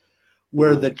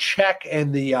 where the Czech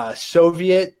and the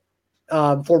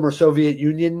former Soviet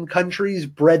Union countries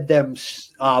bred them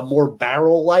more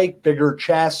barrel-like, bigger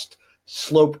chest,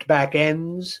 sloped back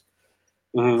ends.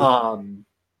 Mm-hmm.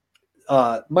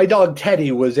 My dog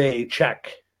Teddy was a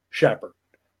Czech Shepherd,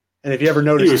 and if you ever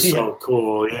noticed, he was so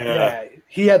cool. Yeah,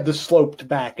 he had the sloped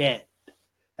back end,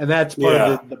 and that's part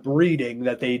of the breeding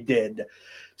that they did.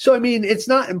 So, it's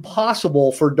not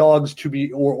impossible for dogs to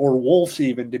be, or wolves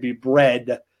even, to be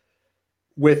bred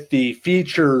with the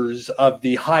features of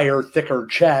the higher, thicker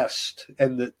chest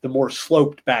and the more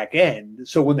sloped back end.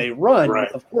 So when they run,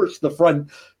 of course,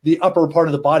 the upper part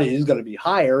of the body is going to be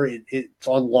higher. It's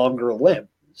on longer limbs.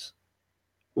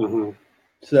 Mm-hmm.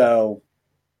 So,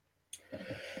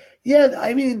 yeah,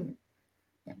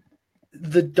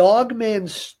 the Dogman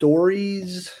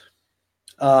stories,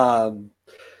 at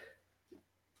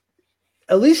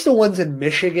least the ones in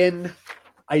Michigan,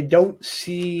 I don't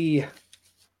see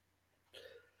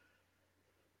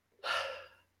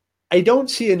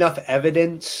enough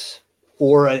evidence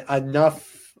or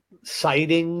enough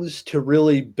sightings to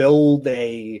really build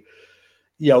a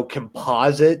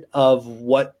composite of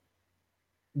what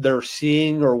they're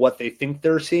seeing or what they think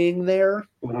they're seeing there.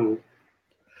 Mm-hmm.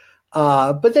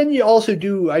 But then you also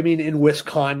do, in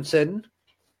Wisconsin,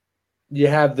 you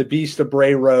have the Beast of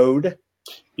Bray Road.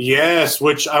 Yes,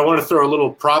 which I want to throw a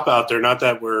little prop out there. Not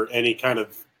that we're any kind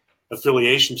of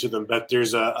affiliation to them, but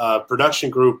there's a production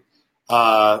group,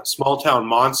 Small Town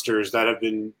Monsters, that have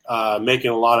been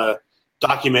making a lot of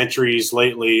documentaries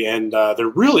lately, and they're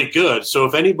really good. So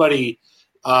if anybody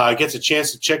gets a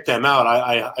chance to check them out,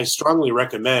 I strongly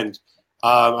recommend.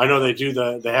 I know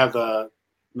they have the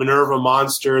Minerva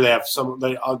monster. They have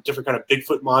different kind of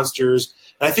Bigfoot monsters.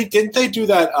 And I think, didn't they do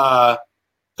that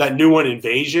new one,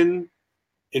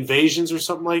 Invasions or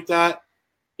something like that?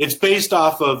 It's based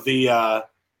off of the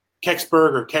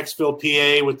Kecksburg or Kecksville,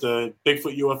 PA, with the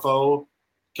Bigfoot UFO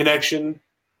connection.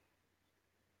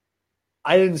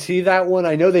 I didn't see that one.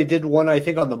 I know they did one, I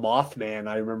think, on the Mothman.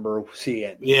 I remember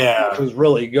seeing, yeah, which was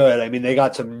really good. I mean, they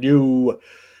got some new,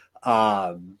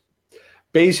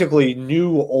 basically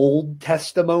new old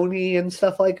testimony and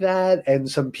stuff like that,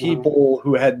 and some people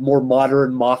who had more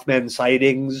modern Mothman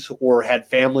sightings or had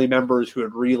family members who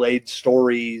had relayed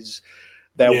stories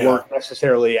that weren't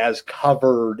necessarily as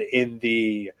covered in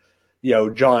the,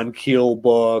 John Keel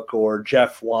book or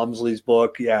Jeff Walmsley's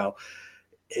book.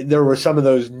 There were some of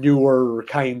those newer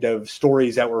kind of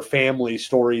stories that were family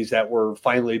stories that were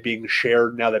finally being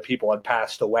shared now that people had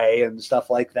passed away and stuff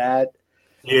like that.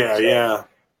 Yeah,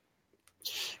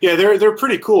 they're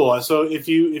pretty cool. So if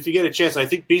you get a chance, I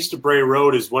think Beast of Bray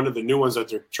Road is one of the new ones that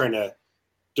they're trying to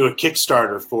do a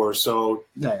Kickstarter for. So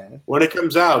when it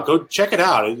comes out, go check it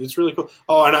out. It's really cool.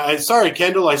 Oh, and sorry,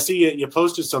 Kendall, I see you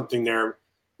posted something there.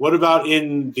 What about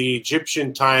in the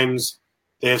Egyptian times?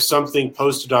 They have something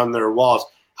posted on their walls.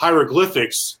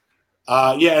 Hieroglyphics.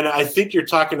 And I think you're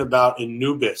talking about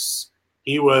Anubis.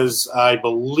 He was, I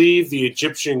believe, the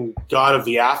Egyptian god of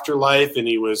the afterlife, and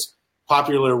he was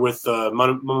popular with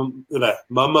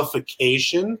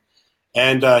mummification.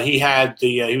 And he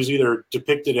was either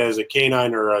depicted as a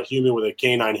canine or a human with a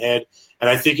canine head. And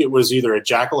I think it was either a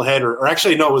jackal head or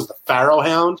actually, no, it was the pharaoh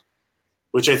hound,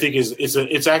 which I think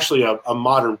it's actually a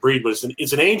modern breed, but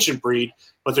it's an ancient breed,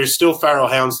 but there's still pharaoh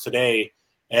hounds today.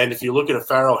 And if you look at a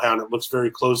pharaoh hound, it looks very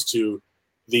close to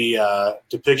the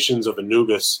depictions of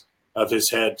Anubis, of his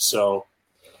head. So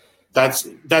that's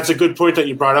a good point that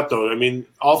you brought up, though. I mean,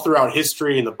 all throughout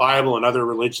history and the Bible and other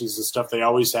religions and stuff, they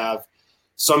always have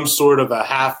some sort of a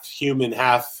half human,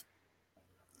 half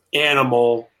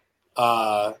animal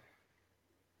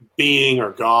being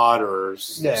or God or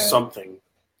something.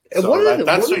 So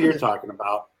that's what you're talking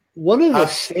about. One of the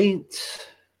saints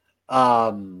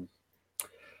have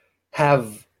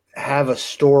a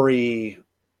story.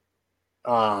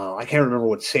 I can't remember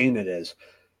what saint it is.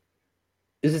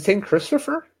 Is it Saint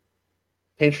Christopher,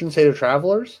 patron saint of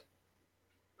travelers,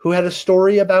 who had a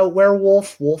story about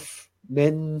wolf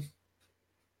men?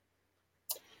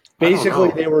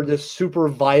 Basically, they were this super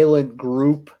violent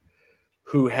group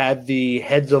who had the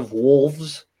heads of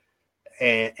wolves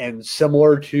and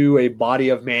similar to a body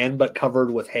of man, but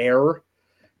covered with hair.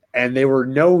 And they were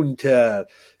known to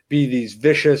be these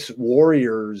vicious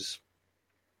warriors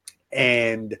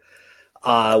and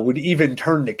would even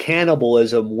turn to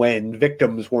cannibalism when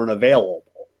victims weren't available.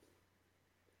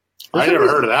 I never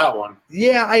heard of that one.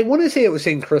 Yeah, I want to say it was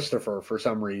St. Christopher for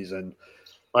some reason.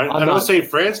 I know St.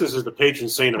 Francis is the patron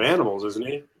saint of animals, isn't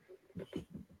he?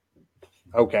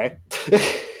 Okay.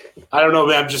 I don't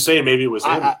know. I'm just saying maybe it was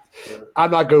him.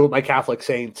 I'm not good with my Catholic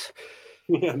saints.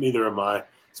 Yeah, neither am I.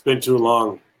 It's been too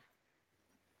long.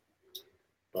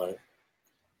 But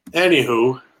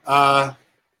anywho,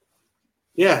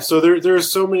 so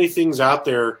there's so many things out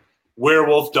there,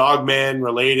 werewolf, dogman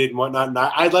related and whatnot. And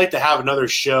I'd like to have another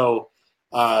show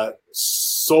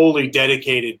solely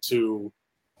dedicated to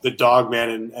the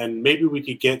dogman, and maybe we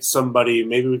could get somebody,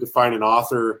 maybe we could find an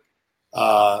author,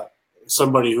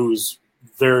 somebody who's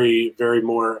very, very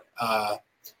more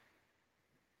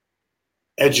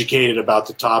educated about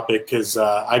the topic, because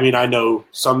I know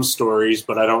some stories,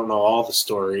 but I don't know all the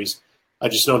stories. I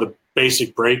just know the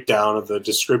basic breakdown of the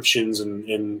descriptions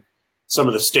and some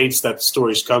of the states that the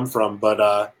stories come from.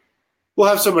 But we'll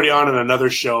have somebody on in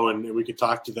another show, and we could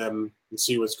talk to them and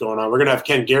see what's going on. We're going to have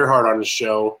Ken Gerhardt on the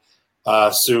show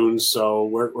soon, so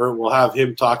we'll have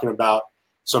him talking about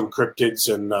some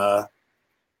cryptids and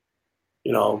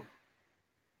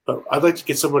But I'd like to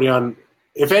get somebody on.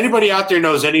 If anybody out there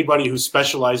knows anybody who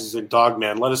specializes in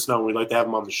dogman, let us know. We'd like to have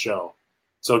them on the show.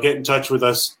 So get in touch with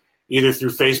us either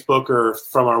through Facebook or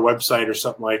from our website or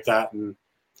something like that, and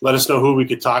let us know who we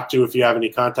could talk to. If you have any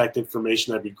contact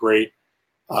information, that'd be great.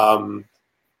 But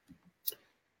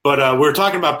we're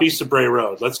talking about Beast of Bray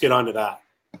Road. Let's get on to that.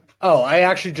 Oh, I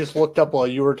actually just looked up while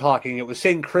you were talking. It was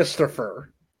St.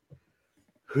 Christopher.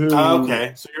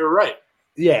 Okay, so you're right.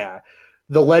 Yeah.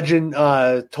 The legend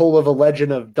told of a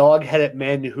legend of dog-headed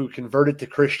men who converted to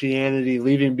Christianity,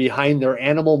 leaving behind their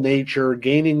animal nature,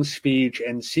 gaining speech,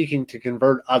 and seeking to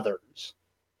convert others.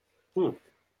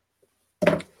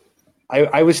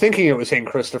 I was thinking it was St.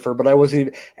 Christopher, but I wasn't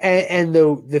even. And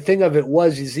the thing of it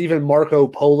is even Marco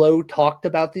Polo talked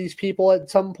about these people at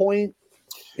some point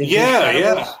in his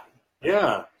travels.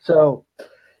 Yeah. So,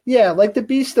 yeah, like the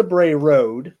Beast of Bray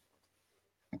Road.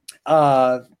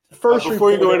 First,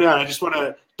 before you go into that, I just want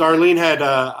to. Darlene had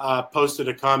posted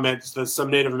a comment that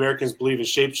some Native Americans believe in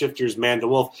shapeshifters, man to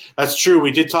wolf. That's true.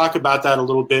 We did talk about that a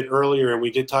little bit earlier, and we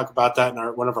did talk about that in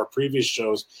one of our previous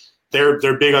shows.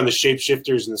 They're big on the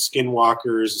shapeshifters and the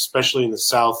skinwalkers, especially in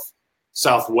the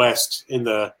southwest in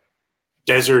the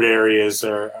desert areas.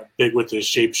 They're big with the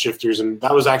shapeshifters, and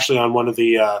that was actually on one of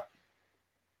the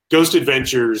Ghost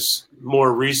Adventures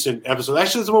more recent episodes.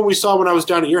 Actually, it's the one we saw when I was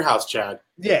down at your house, Chad.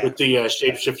 Yeah, with the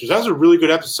shapeshifters. That was a really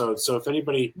good episode. So if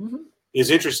anybody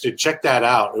is interested, check that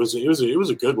out. It was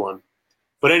a good one.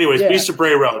 But anyways, Beast of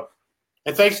Bray Road.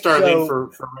 And thanks, Darlene,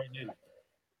 for writing in.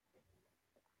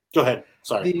 Go ahead.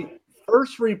 Sorry. The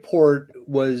first report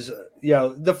was,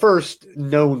 the first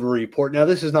known report. Now,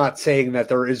 this is not saying that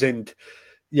there isn't,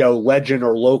 legend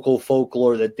or local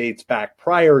folklore that dates back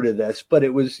prior to this, but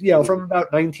it was, from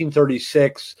about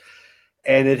 1936,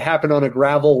 and it happened on a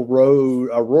gravel road,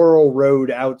 a rural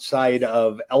road outside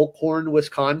of Elkhorn,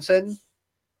 Wisconsin,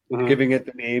 giving it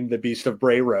the name, the Beast of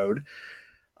Bray Road.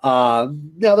 Now,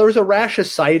 there was a rash of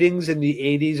sightings in the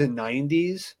 80s and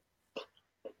 90s,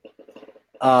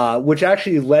 which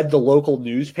actually led the local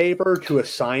newspaper to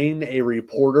assign a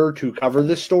reporter to cover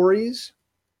the stories.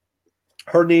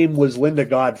 Her name was Linda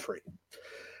Godfrey.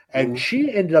 And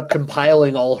she ended up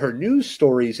compiling all her news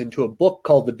stories into a book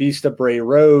called The Beast of Bray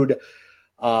Road,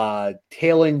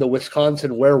 tailing the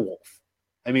Wisconsin werewolf.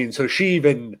 I mean, so she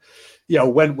even,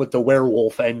 went with the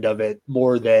werewolf end of it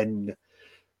more than,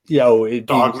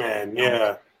 Dogman,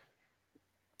 yeah.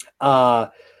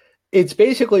 It's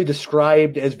basically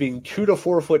described as being 2 to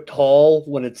 4 foot tall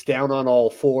when it's down on all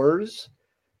fours,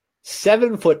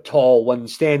 7 foot tall when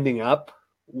standing up,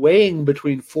 weighing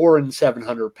between 400 and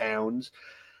 700 pounds,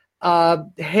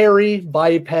 hairy,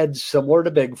 biped, similar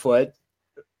to Bigfoot.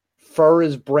 Fur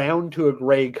is brown to a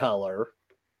gray color.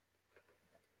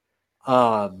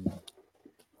 So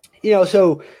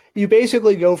you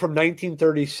basically go from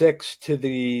 1936 to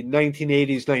the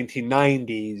 1980s,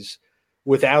 1990s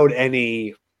without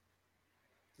any,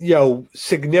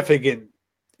 significant,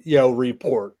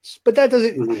 reports. But that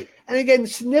doesn't, and again,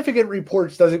 significant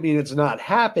reports doesn't mean it's not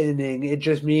happening. It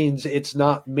just means it's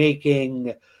not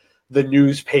making the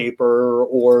newspaper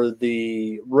or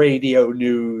the radio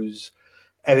news,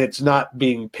 and it's not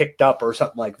being picked up or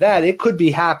something like that. It could be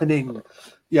happening,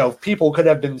 people could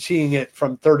have been seeing it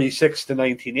from 36 to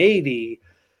 1980,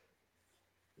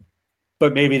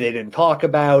 but maybe they didn't talk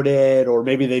about it, or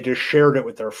maybe they just shared it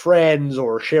with their friends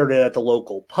or shared it at the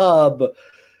local pub.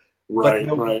 Right,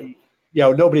 nobody,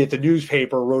 nobody at the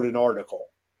newspaper wrote an article.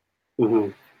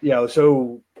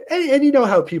 So, and you know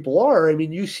how people are. I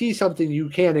mean, you see something, you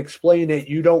can't explain it.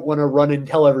 You don't want to run and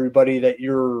tell everybody that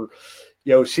you're,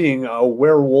 seeing a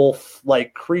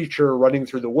werewolf-like creature running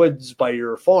through the woods by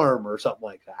your farm or something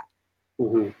like that.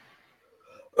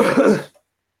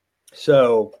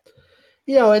 So,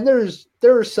 and there's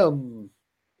some,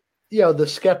 the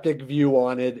skeptic view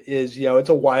on it is, it's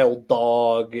a wild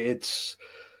dog. It's,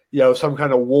 some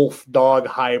kind of wolf dog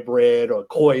hybrid or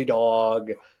coy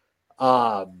dog.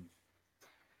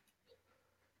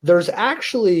 There's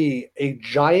actually a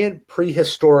giant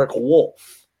prehistoric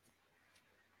wolf.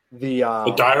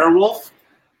 A dire wolf?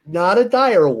 Not a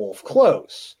dire wolf,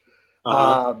 close.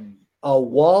 A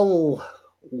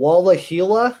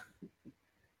Wallahila.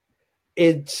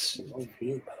 It's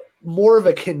more of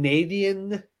a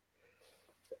Canadian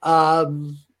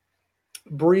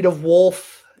breed of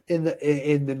wolf in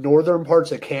the northern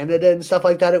parts of Canada and stuff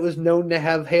like that. It was known to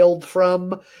have hailed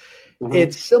from.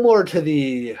 It's similar to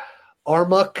the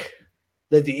Armuk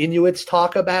that the Inuits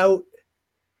talk about.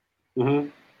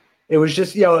 It was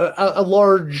just, a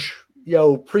large,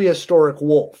 prehistoric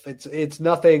wolf. It's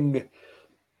nothing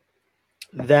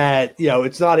that,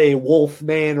 it's not a wolf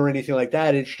man or anything like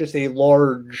that. It's just a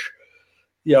large,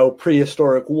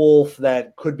 prehistoric wolf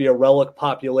that could be a relic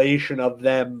population of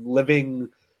them living,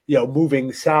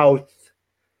 moving south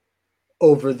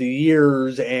over the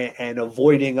years and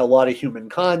avoiding a lot of human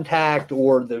contact,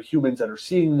 or the humans that are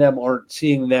seeing them aren't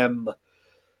seeing them.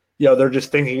 They're just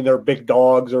thinking they're big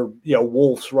dogs or,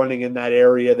 wolves running in that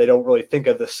area. They don't really think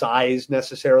of the size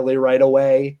necessarily right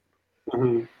away.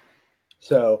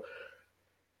 So,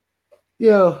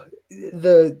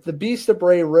 the Beast of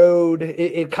Bray Road,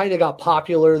 it kind of got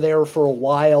popular there for a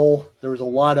while. There was a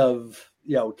lot of,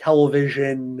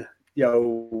 television,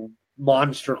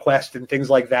 Monster Quest and things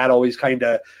like that always kind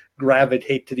of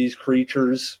gravitate to these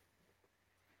creatures.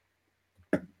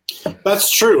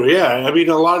 That's true. Yeah, I mean,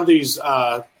 a lot of these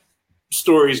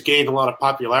stories gained a lot of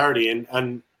popularity,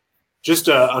 and just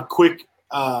a quick.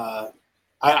 I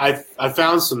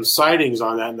found some sightings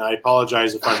on that, and I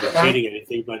apologize if I'm repeating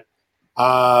anything, but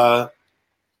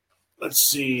let's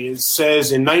see. It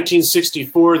says in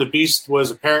 1964, the beast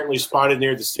was apparently spotted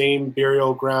near the same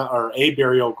burial ground or a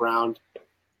burial ground.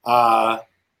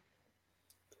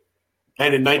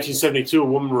 And in 1972, a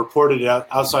woman reported it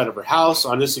outside of her house.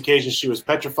 On this occasion, she was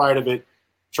petrified of it,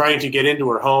 trying to get into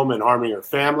her home and harming her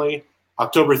family.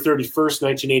 October 31st,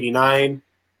 1989,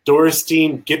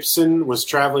 Dorothy Gibson was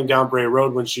traveling down Bray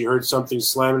Road when she heard something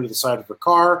slam into the side of her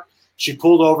car. She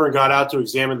pulled over and got out to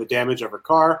examine the damage of her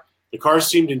car. The car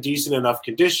seemed in decent enough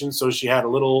condition, so she had a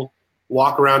little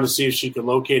walk around to see if she could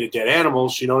locate a dead animal.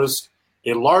 She noticed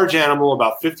a large animal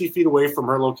about 50 feet away from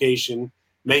her location,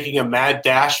 making a mad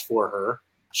dash for her.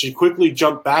 She quickly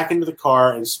jumped back into the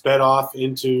car and sped off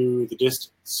into the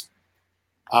distance.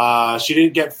 She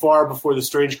didn't get far before the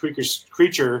strange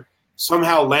creature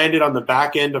somehow landed on the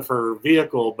back end of her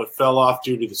vehicle but fell off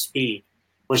due to the speed.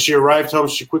 When she arrived home,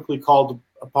 she quickly called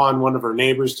upon one of her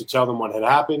neighbors to tell them what had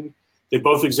happened. They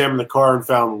both examined the car and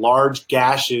found large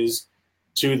gashes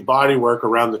to the bodywork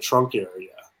around the trunk area.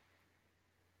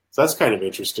 So that's kind of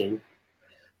interesting.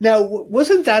 Now,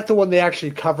 wasn't that the one they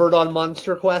actually covered on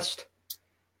Monster Quest?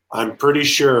 I'm pretty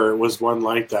sure it was one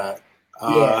like that.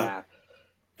 Yeah.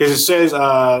 Because it says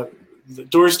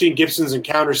Dorothy Gibson's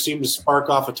encounter seemed to spark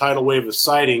off a tidal wave of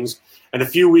sightings, and a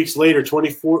few weeks later,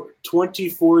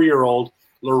 24-year-old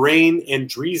Lorraine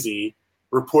Andreezy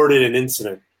reported an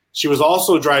incident. She was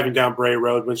also driving down Bray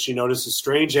Road when she noticed a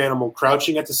strange animal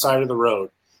crouching at the side of the road.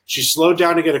 She slowed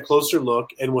down to get a closer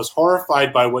look and was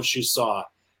horrified by what she saw.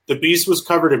 The beast was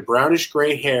covered in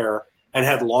brownish-gray hair and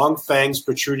had long fangs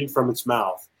protruding from its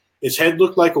mouth. Its head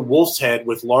looked like a wolf's head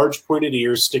with large pointed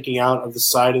ears sticking out of the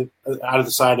side of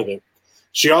it.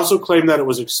 She also claimed that it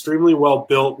was extremely well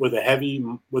built with a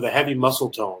heavy muscle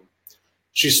tone.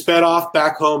 She sped off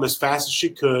back home as fast as she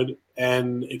could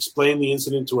and explained the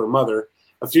incident to her mother.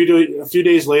 A few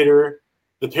days later,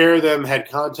 the pair of them had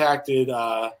contacted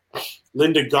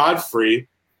Linda Godfrey,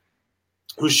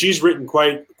 who she's written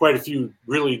quite a few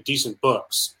really decent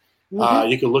books. Mm-hmm.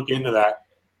 You can look into that.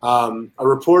 A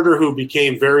reporter who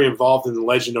became very involved in the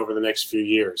legend over the next few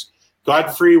years.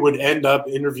 Godfrey would end up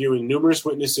interviewing numerous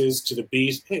witnesses to the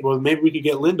beast. Hey, well, maybe we could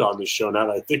get Linda on this show now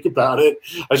that I think about it.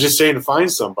 I was just saying to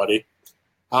find somebody.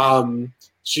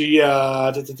 She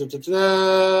interviewed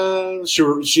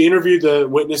the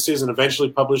witnesses and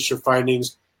eventually published her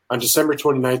findings on December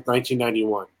 29th,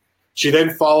 1991. She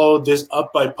then followed this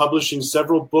up by publishing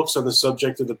several books on the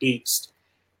subject of the beast.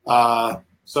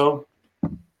 So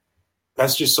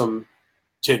that's just some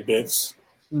tidbits.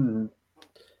 Mm.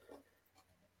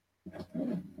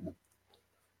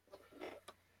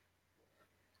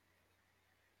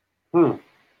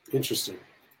 Interesting.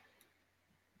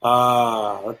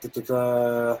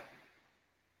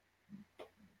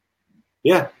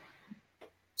 Yeah.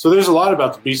 So there's a lot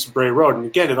about the Beast of Bray Road, and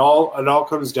again, it all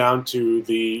comes down to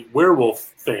the werewolf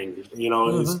thing. You know,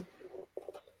 mm-hmm.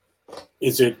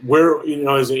 Is it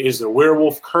a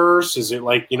werewolf curse? Is it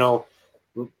like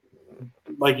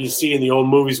like you see in the old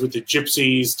movies with the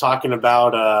gypsies talking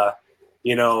about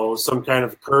some kind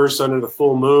of curse under the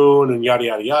full moon and yada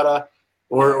yada yada,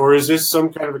 or is this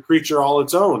some kind of a creature all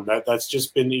its own that's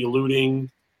just been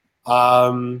eluding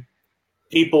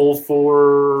people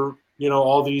for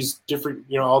all these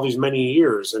different all these many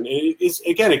years? And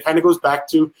it kind of goes back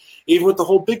to even with the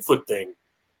whole Bigfoot thing.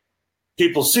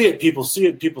 People see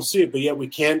it, but yet we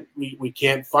can't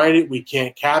find it, we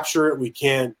can't capture it, we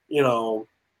can't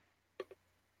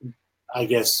I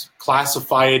guess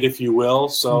classify it, if you will.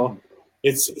 So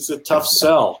it's a tough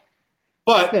sell.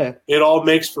 But it all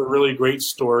makes for really great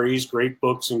stories, great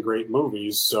books, and great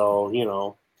movies.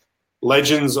 So,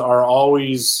 legends are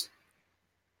always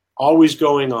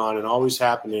going on and always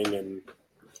happening. And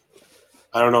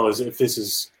I don't know if this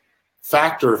is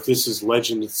fact or if this is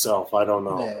legend itself. I don't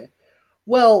know. Yeah.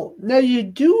 Well, now you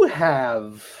do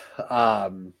have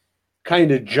kind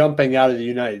of jumping out of the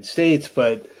United States,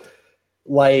 but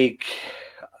like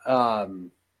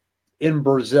in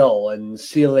Brazil and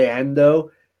Cileando,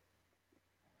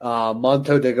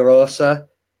 Monte de Grossa,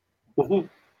 mm-hmm.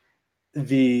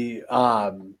 the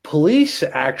police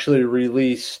actually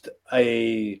released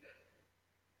it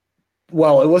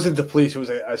wasn't the police, it was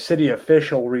a city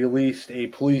official released a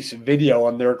police video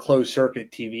on their closed circuit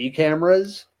TV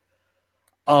cameras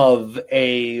of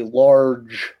a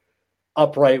large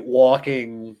upright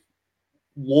walking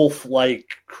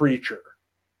wolf-like creature.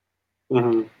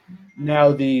 Mm-hmm.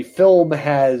 Now the film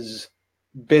has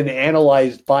been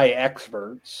analyzed by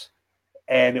experts,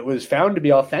 and it was found to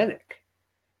be authentic,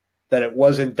 that it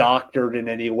wasn't doctored in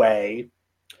any way.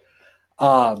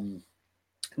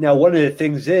 Now, one of the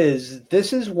things is,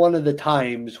 this is one of the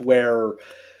times where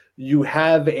you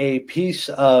have a piece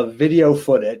of video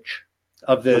footage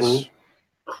of this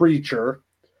creature,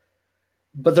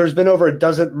 but there's been over a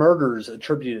dozen murders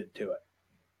attributed to it,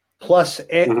 plus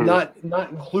not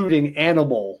including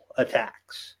animal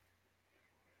attacks,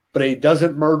 but a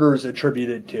dozen murders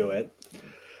attributed to it.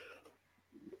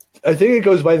 I think it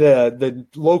goes by the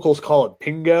locals call it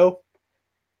Pingo.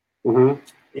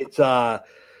 It's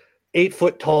 8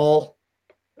 foot tall,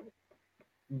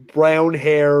 brown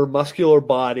hair, muscular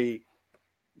body.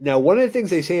 Now, one of the things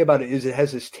they say about it is it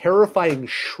has this terrifying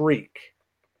shriek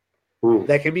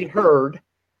that can be heard,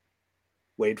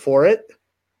 wait for it,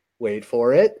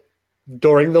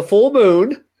 during the full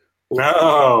moon.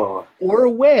 No. Or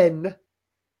when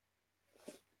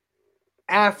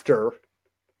after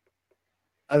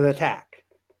an attack.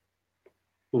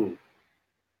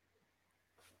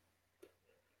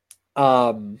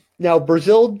 Now,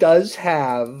 Brazil does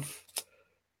have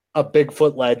a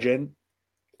Bigfoot legend.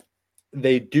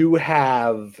 They do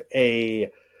have a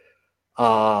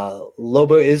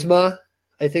Loboisma,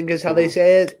 I think is how they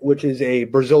say it, which is a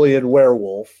Brazilian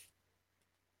werewolf.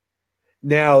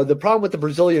 Now, the problem with the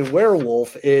Brazilian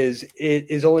werewolf is it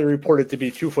is only reported to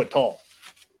be 2 foot tall.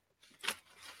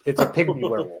 It's a pygmy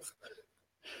werewolf.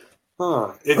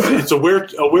 It's a weird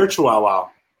chihuahua.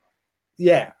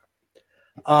 Yeah.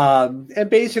 And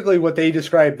basically what they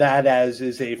describe that as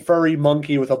is a furry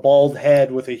monkey with a bald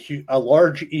head with a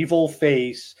large evil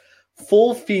face,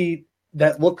 full feet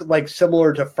that look like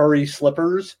similar to furry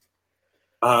slippers.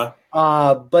 But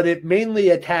it mainly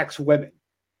attacks women.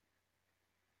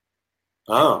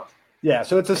 Oh. Yeah,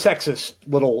 so it's a sexist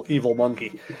little evil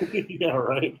monkey. Yeah,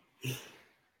 right.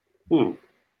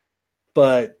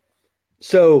 But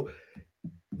so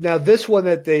now this one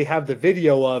that they have the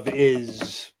video of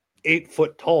is 8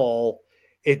 foot tall.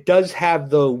 It does have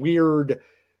the weird,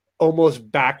 almost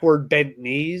backward bent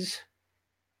knees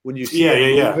when you see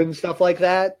it move and stuff like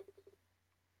that.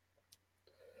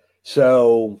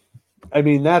 So, I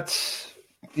mean, that's,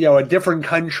 a different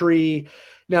country.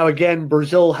 Now, again,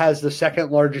 Brazil has the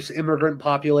second largest immigrant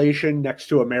population next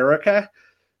to America.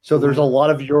 So there's a lot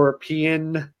of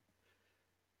European,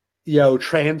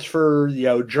 transfer,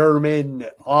 German,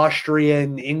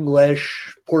 Austrian,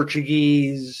 English,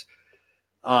 Portuguese,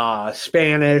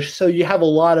 Spanish. So you have a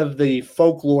lot of the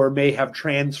folklore may have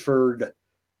transferred,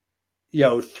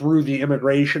 through the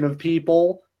immigration of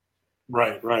people.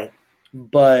 Right.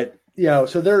 But,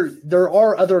 so there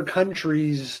are other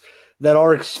countries that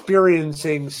are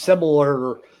experiencing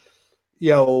similar,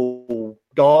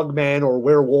 dogman or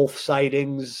werewolf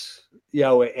sightings,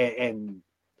 and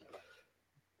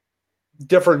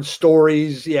different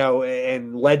stories,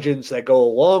 and legends that go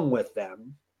along with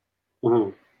them.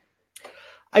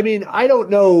 I mean, I don't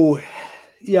know,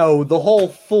 the whole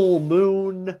full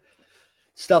moon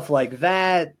stuff like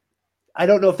that. I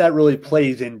don't know if that really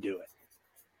plays into it.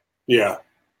 Yeah.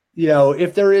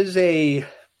 If there is a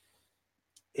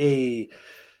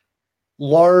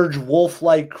large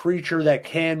wolf-like creature that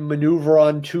can maneuver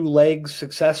on 2 legs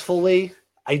successfully,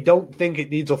 I don't think it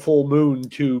needs a full moon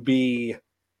to be,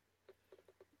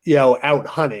 out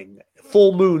hunting.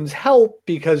 Full moons help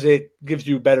because it gives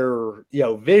you better,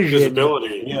 vision.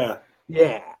 Visibility, yeah.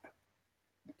 Yeah.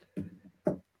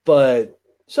 But,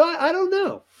 so I don't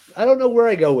know. I don't know where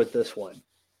I go with this one.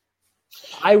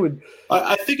 I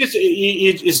think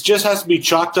it just has to be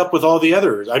chalked up with all the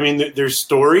others. I mean, there's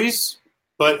stories,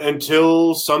 but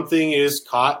until something is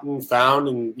caught and found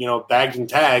and, bagged and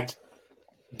tagged,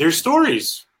 there's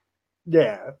stories.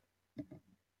 Yeah.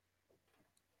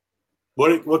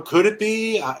 What could it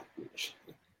be?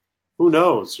 Who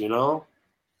knows,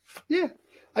 Yeah.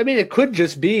 I mean, it could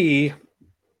just be,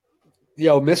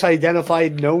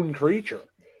 misidentified known creature.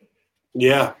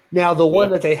 Yeah. Now, the one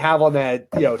that they have on that,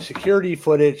 security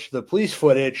footage, the police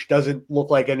footage, doesn't look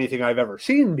like anything I've ever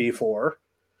seen before.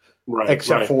 Right.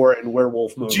 Except for in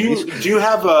werewolf movies. Do you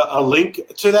have a link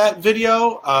to that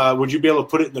video? Would you be able to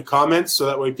put it in the comments so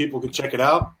that way people can check it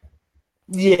out?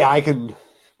 Yeah, I can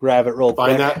grab it real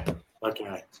quick. Find that?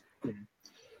 Okay.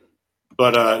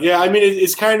 But, I mean,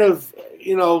 it's kind of,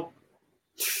 look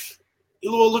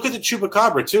at the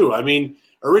Chupacabra, too. I mean,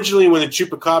 originally when the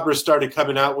Chupacabra started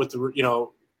coming out with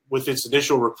with its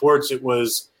initial reports, it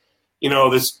was,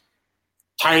 this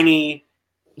tiny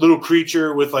little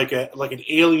creature with like an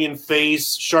alien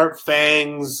face, sharp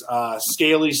fangs,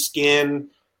 scaly skin,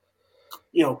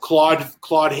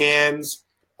 clawed hands.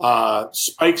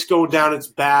 spikes going down its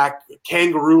back,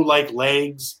 kangaroo-like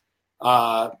legs,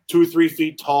 2-3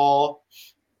 feet tall.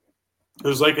 It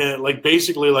was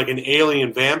basically like an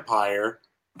alien vampire.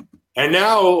 And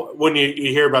now when you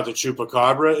hear about the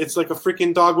chupacabra, it's like a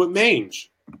freaking dog with mange.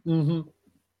 Mm-hmm.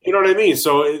 You know what I mean?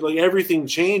 So everything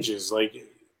changes. Like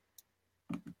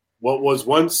what was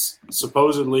once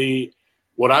supposedly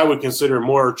what I would consider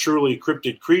more truly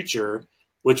cryptid creature,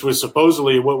 which was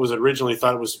supposedly what was originally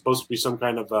thought it was supposed to be some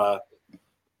kind of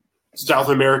South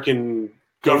American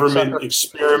government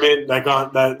experiment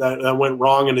that went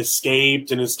wrong and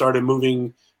escaped, and it started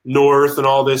moving north and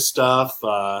all this stuff.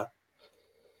 I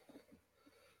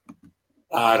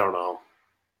don't know.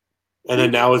 And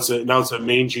then now it's a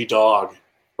mangy dog,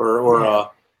 or a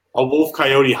wolf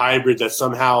coyote hybrid that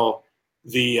somehow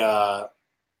there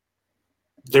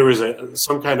was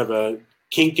some kind of a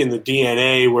kink in the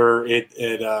DNA where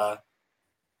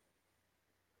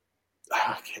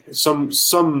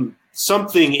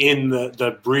something in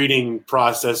the breeding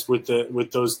process with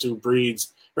those two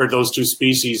breeds or those two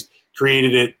species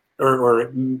created it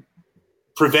or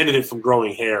prevented it from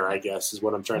growing hair, I guess is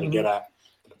what I'm trying to get at.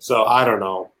 So I don't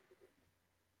know.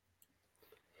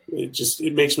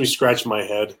 It makes me scratch my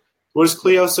head. What does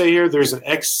Cleo say here? There's an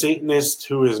ex-Satanist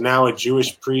who is now a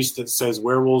Jewish priest that says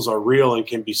werewolves are real and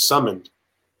can be summoned.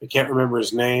 I can't remember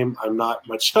his name. I'm not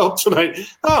much help tonight.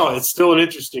 Oh, it's still an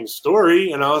interesting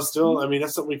story, and that's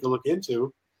something we can look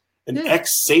into. An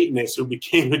ex-Satanist who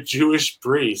became a Jewish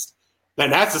priest.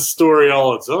 Man, that's a story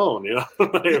all its own, you know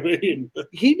what I mean?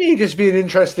 He may just be an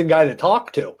interesting guy to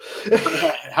talk to.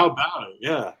 How about it?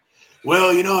 Yeah.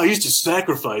 Well, I used to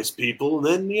sacrifice people,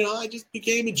 and then, I just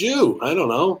became a Jew. I don't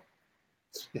know.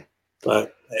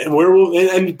 But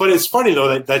but it's funny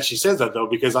though that she says that though,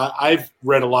 because I've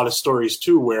read a lot of stories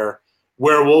too where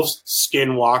werewolves,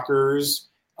 skinwalkers,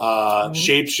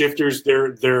 shapeshifters,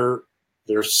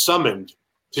 they're summoned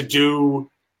to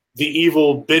do the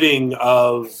evil bidding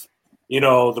of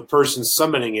the person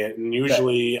summoning it, and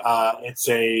usually it's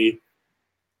a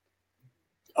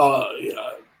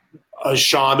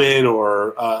shaman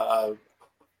or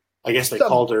I guess they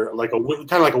called her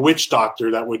kind of like a witch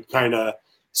doctor that would kind of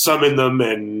summon them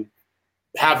and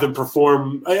have them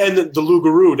perform. And the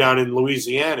Loup-garou down in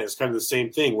Louisiana is kind of the same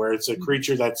thing, where it's a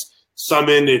creature that's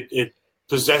summoned. It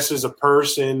possesses a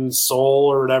person's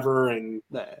soul or whatever, and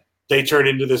they turn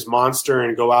into this monster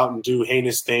and go out and do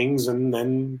heinous things, and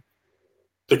then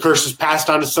the curse is passed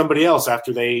on to somebody else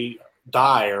after they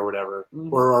die or whatever,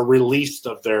 or are released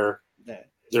of their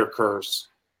curse.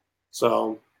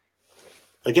 So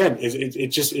again,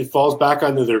 it falls back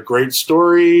onto their great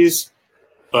stories,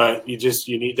 but you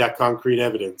need that concrete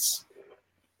evidence.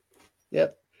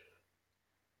 Yep.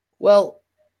 Well,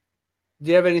 do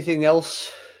you have anything else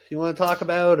you want to talk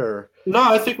about, or? No,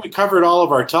 I think we covered all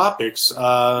of our topics.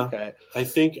 Okay. I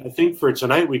think for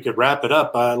tonight we could wrap it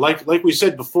up. Like we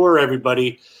said before,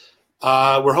 everybody,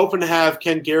 we're hoping to have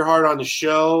Ken Gerhardt on the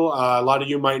show. A lot of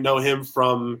you might know him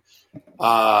from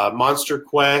Monster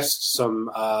Quest,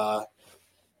 some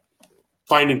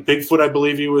Finding Bigfoot, I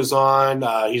believe he was on.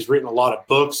 He's written a lot of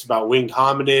books about winged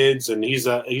hominids, and he's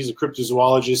a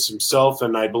cryptozoologist himself.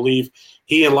 And I believe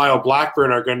he and Lyle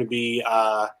Blackburn are going to be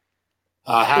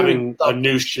having a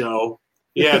new show.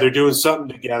 Yeah, they're doing something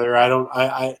together.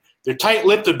 They're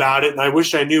tight-lipped about it, and I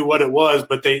wish I knew what it was,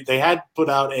 but they had put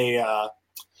out a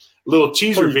little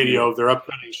teaser video of their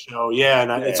upcoming show. Yeah,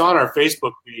 and it's on our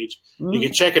Facebook page. You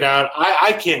can check it out.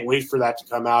 I can't wait for that to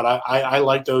come out. I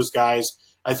like those guys.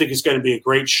 I think it's going to be a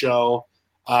great show.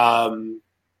 So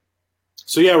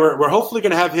yeah, we're hopefully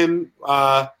going to have him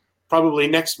probably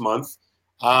next month.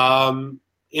 In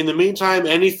the meantime,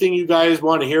 anything you guys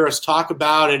want to hear us talk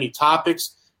about, any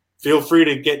topics, feel free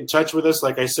to get in touch with us.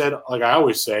 Like I said, like I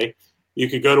always say, you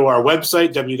could go to our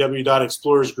website,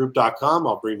 www.explorersgroup.com.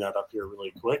 I'll bring that up here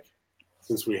really quick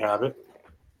since we have it.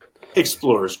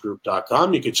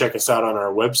 Explorersgroup.com. You can check us out on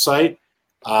our website.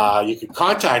 You can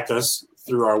contact us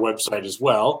through our website as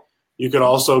well. You could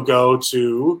also go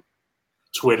to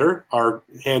Twitter. Our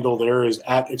handle there is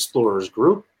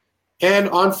 @ExplorersGroup. And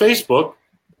on Facebook,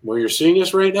 where you're seeing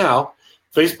us right now,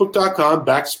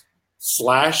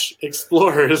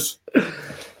 facebook.com/explorers.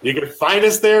 You can find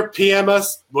us there, PM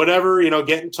us, whatever,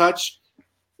 get in touch.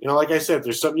 Like I said, if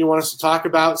there's something you want us to talk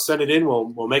about, send it in.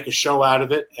 We'll make a show out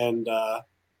of it, and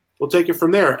we'll take it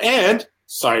from there. And,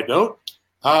 side note,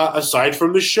 aside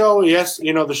from the show, yes,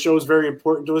 the show is very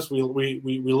important to us. We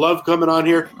love coming on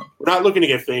here. We're not looking to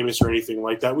get famous or anything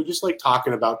like that. We just like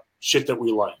talking about shit that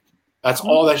we like. That's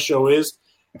all that show is.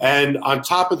 And on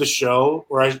top of the show,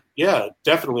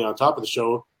 definitely on top of the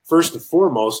show, first and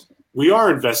foremost, we are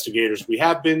investigators. We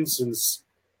have been since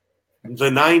the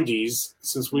 90s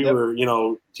since we were,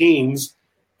 teens.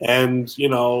 And,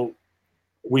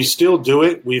 we still do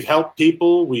it. We've helped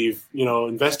people. We've,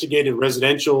 investigated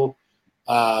residential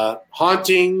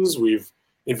hauntings. We've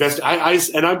invested.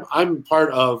 I'm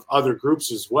part of other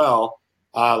groups as well,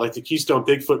 like the Keystone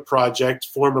Bigfoot Project,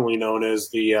 formerly known as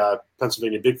the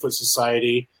Pennsylvania Bigfoot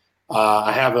Society.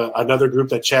 I have another group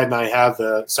that Chad and I have,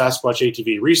 the Sasquatch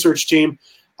ATV Research Team.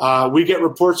 We get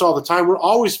reports all the time. We're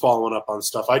always following up on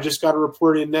stuff. I just got a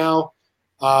report in now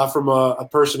from a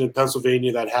person in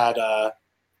Pennsylvania that had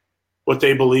what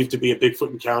they believe to be a Bigfoot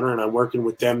encounter, and I'm working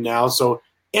with them now. So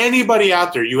anybody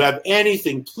out there, you have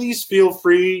anything, please feel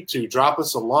free to drop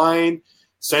us a line,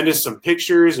 send us some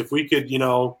pictures. If we could,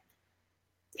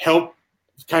 help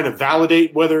kind of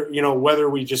validate whether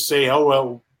we just say, oh,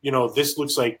 well, this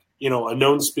looks like, a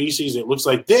known species. It looks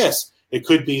like this. It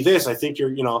could be this. I think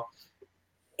you're,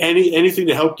 anything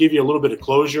to help give you a little bit of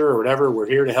closure or whatever, we're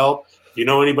here to help. If you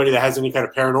know anybody that has any kind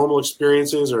of paranormal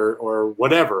experiences or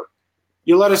whatever,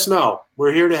 you let us know.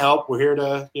 We're here to help. We're here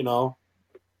to,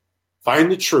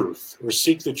 find the truth or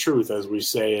seek the truth, as we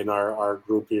say in our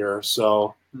group here.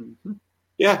 So,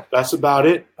 yeah, that's about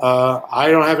it.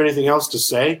 I don't have anything else to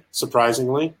say,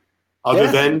 surprisingly,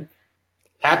 other than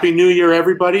Happy New Year,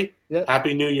 everybody. Yeah.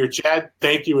 Happy New Year, Chad.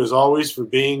 Thank you, as always, for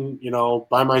being,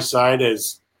 by my side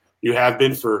as you have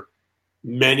been for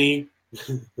many,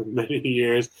 many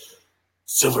years.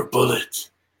 Silver bullet.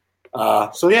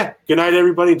 So, yeah, good night,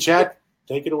 everybody. Chad,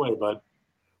 take it away, bud.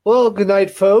 Well, good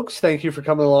night, folks. Thank you for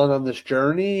coming along on this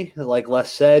journey. Like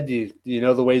Les said, you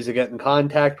know the ways to get in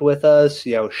contact with us.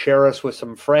 Share us with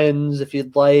some friends if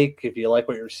you'd like. If you like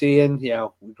what you're seeing,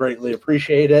 we greatly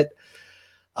appreciate it.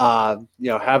 Have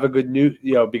a good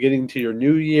beginning to your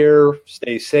new year.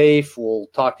 Stay safe. We'll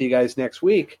talk to you guys next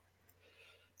week.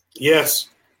 Yes,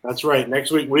 that's right. Next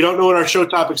week. We don't know what our show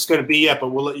topic's going to be yet, but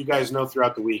we'll let you guys know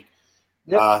throughout the week.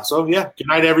 Yep. Good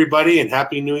night, everybody, and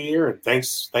Happy New Year, and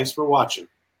thanks for watching.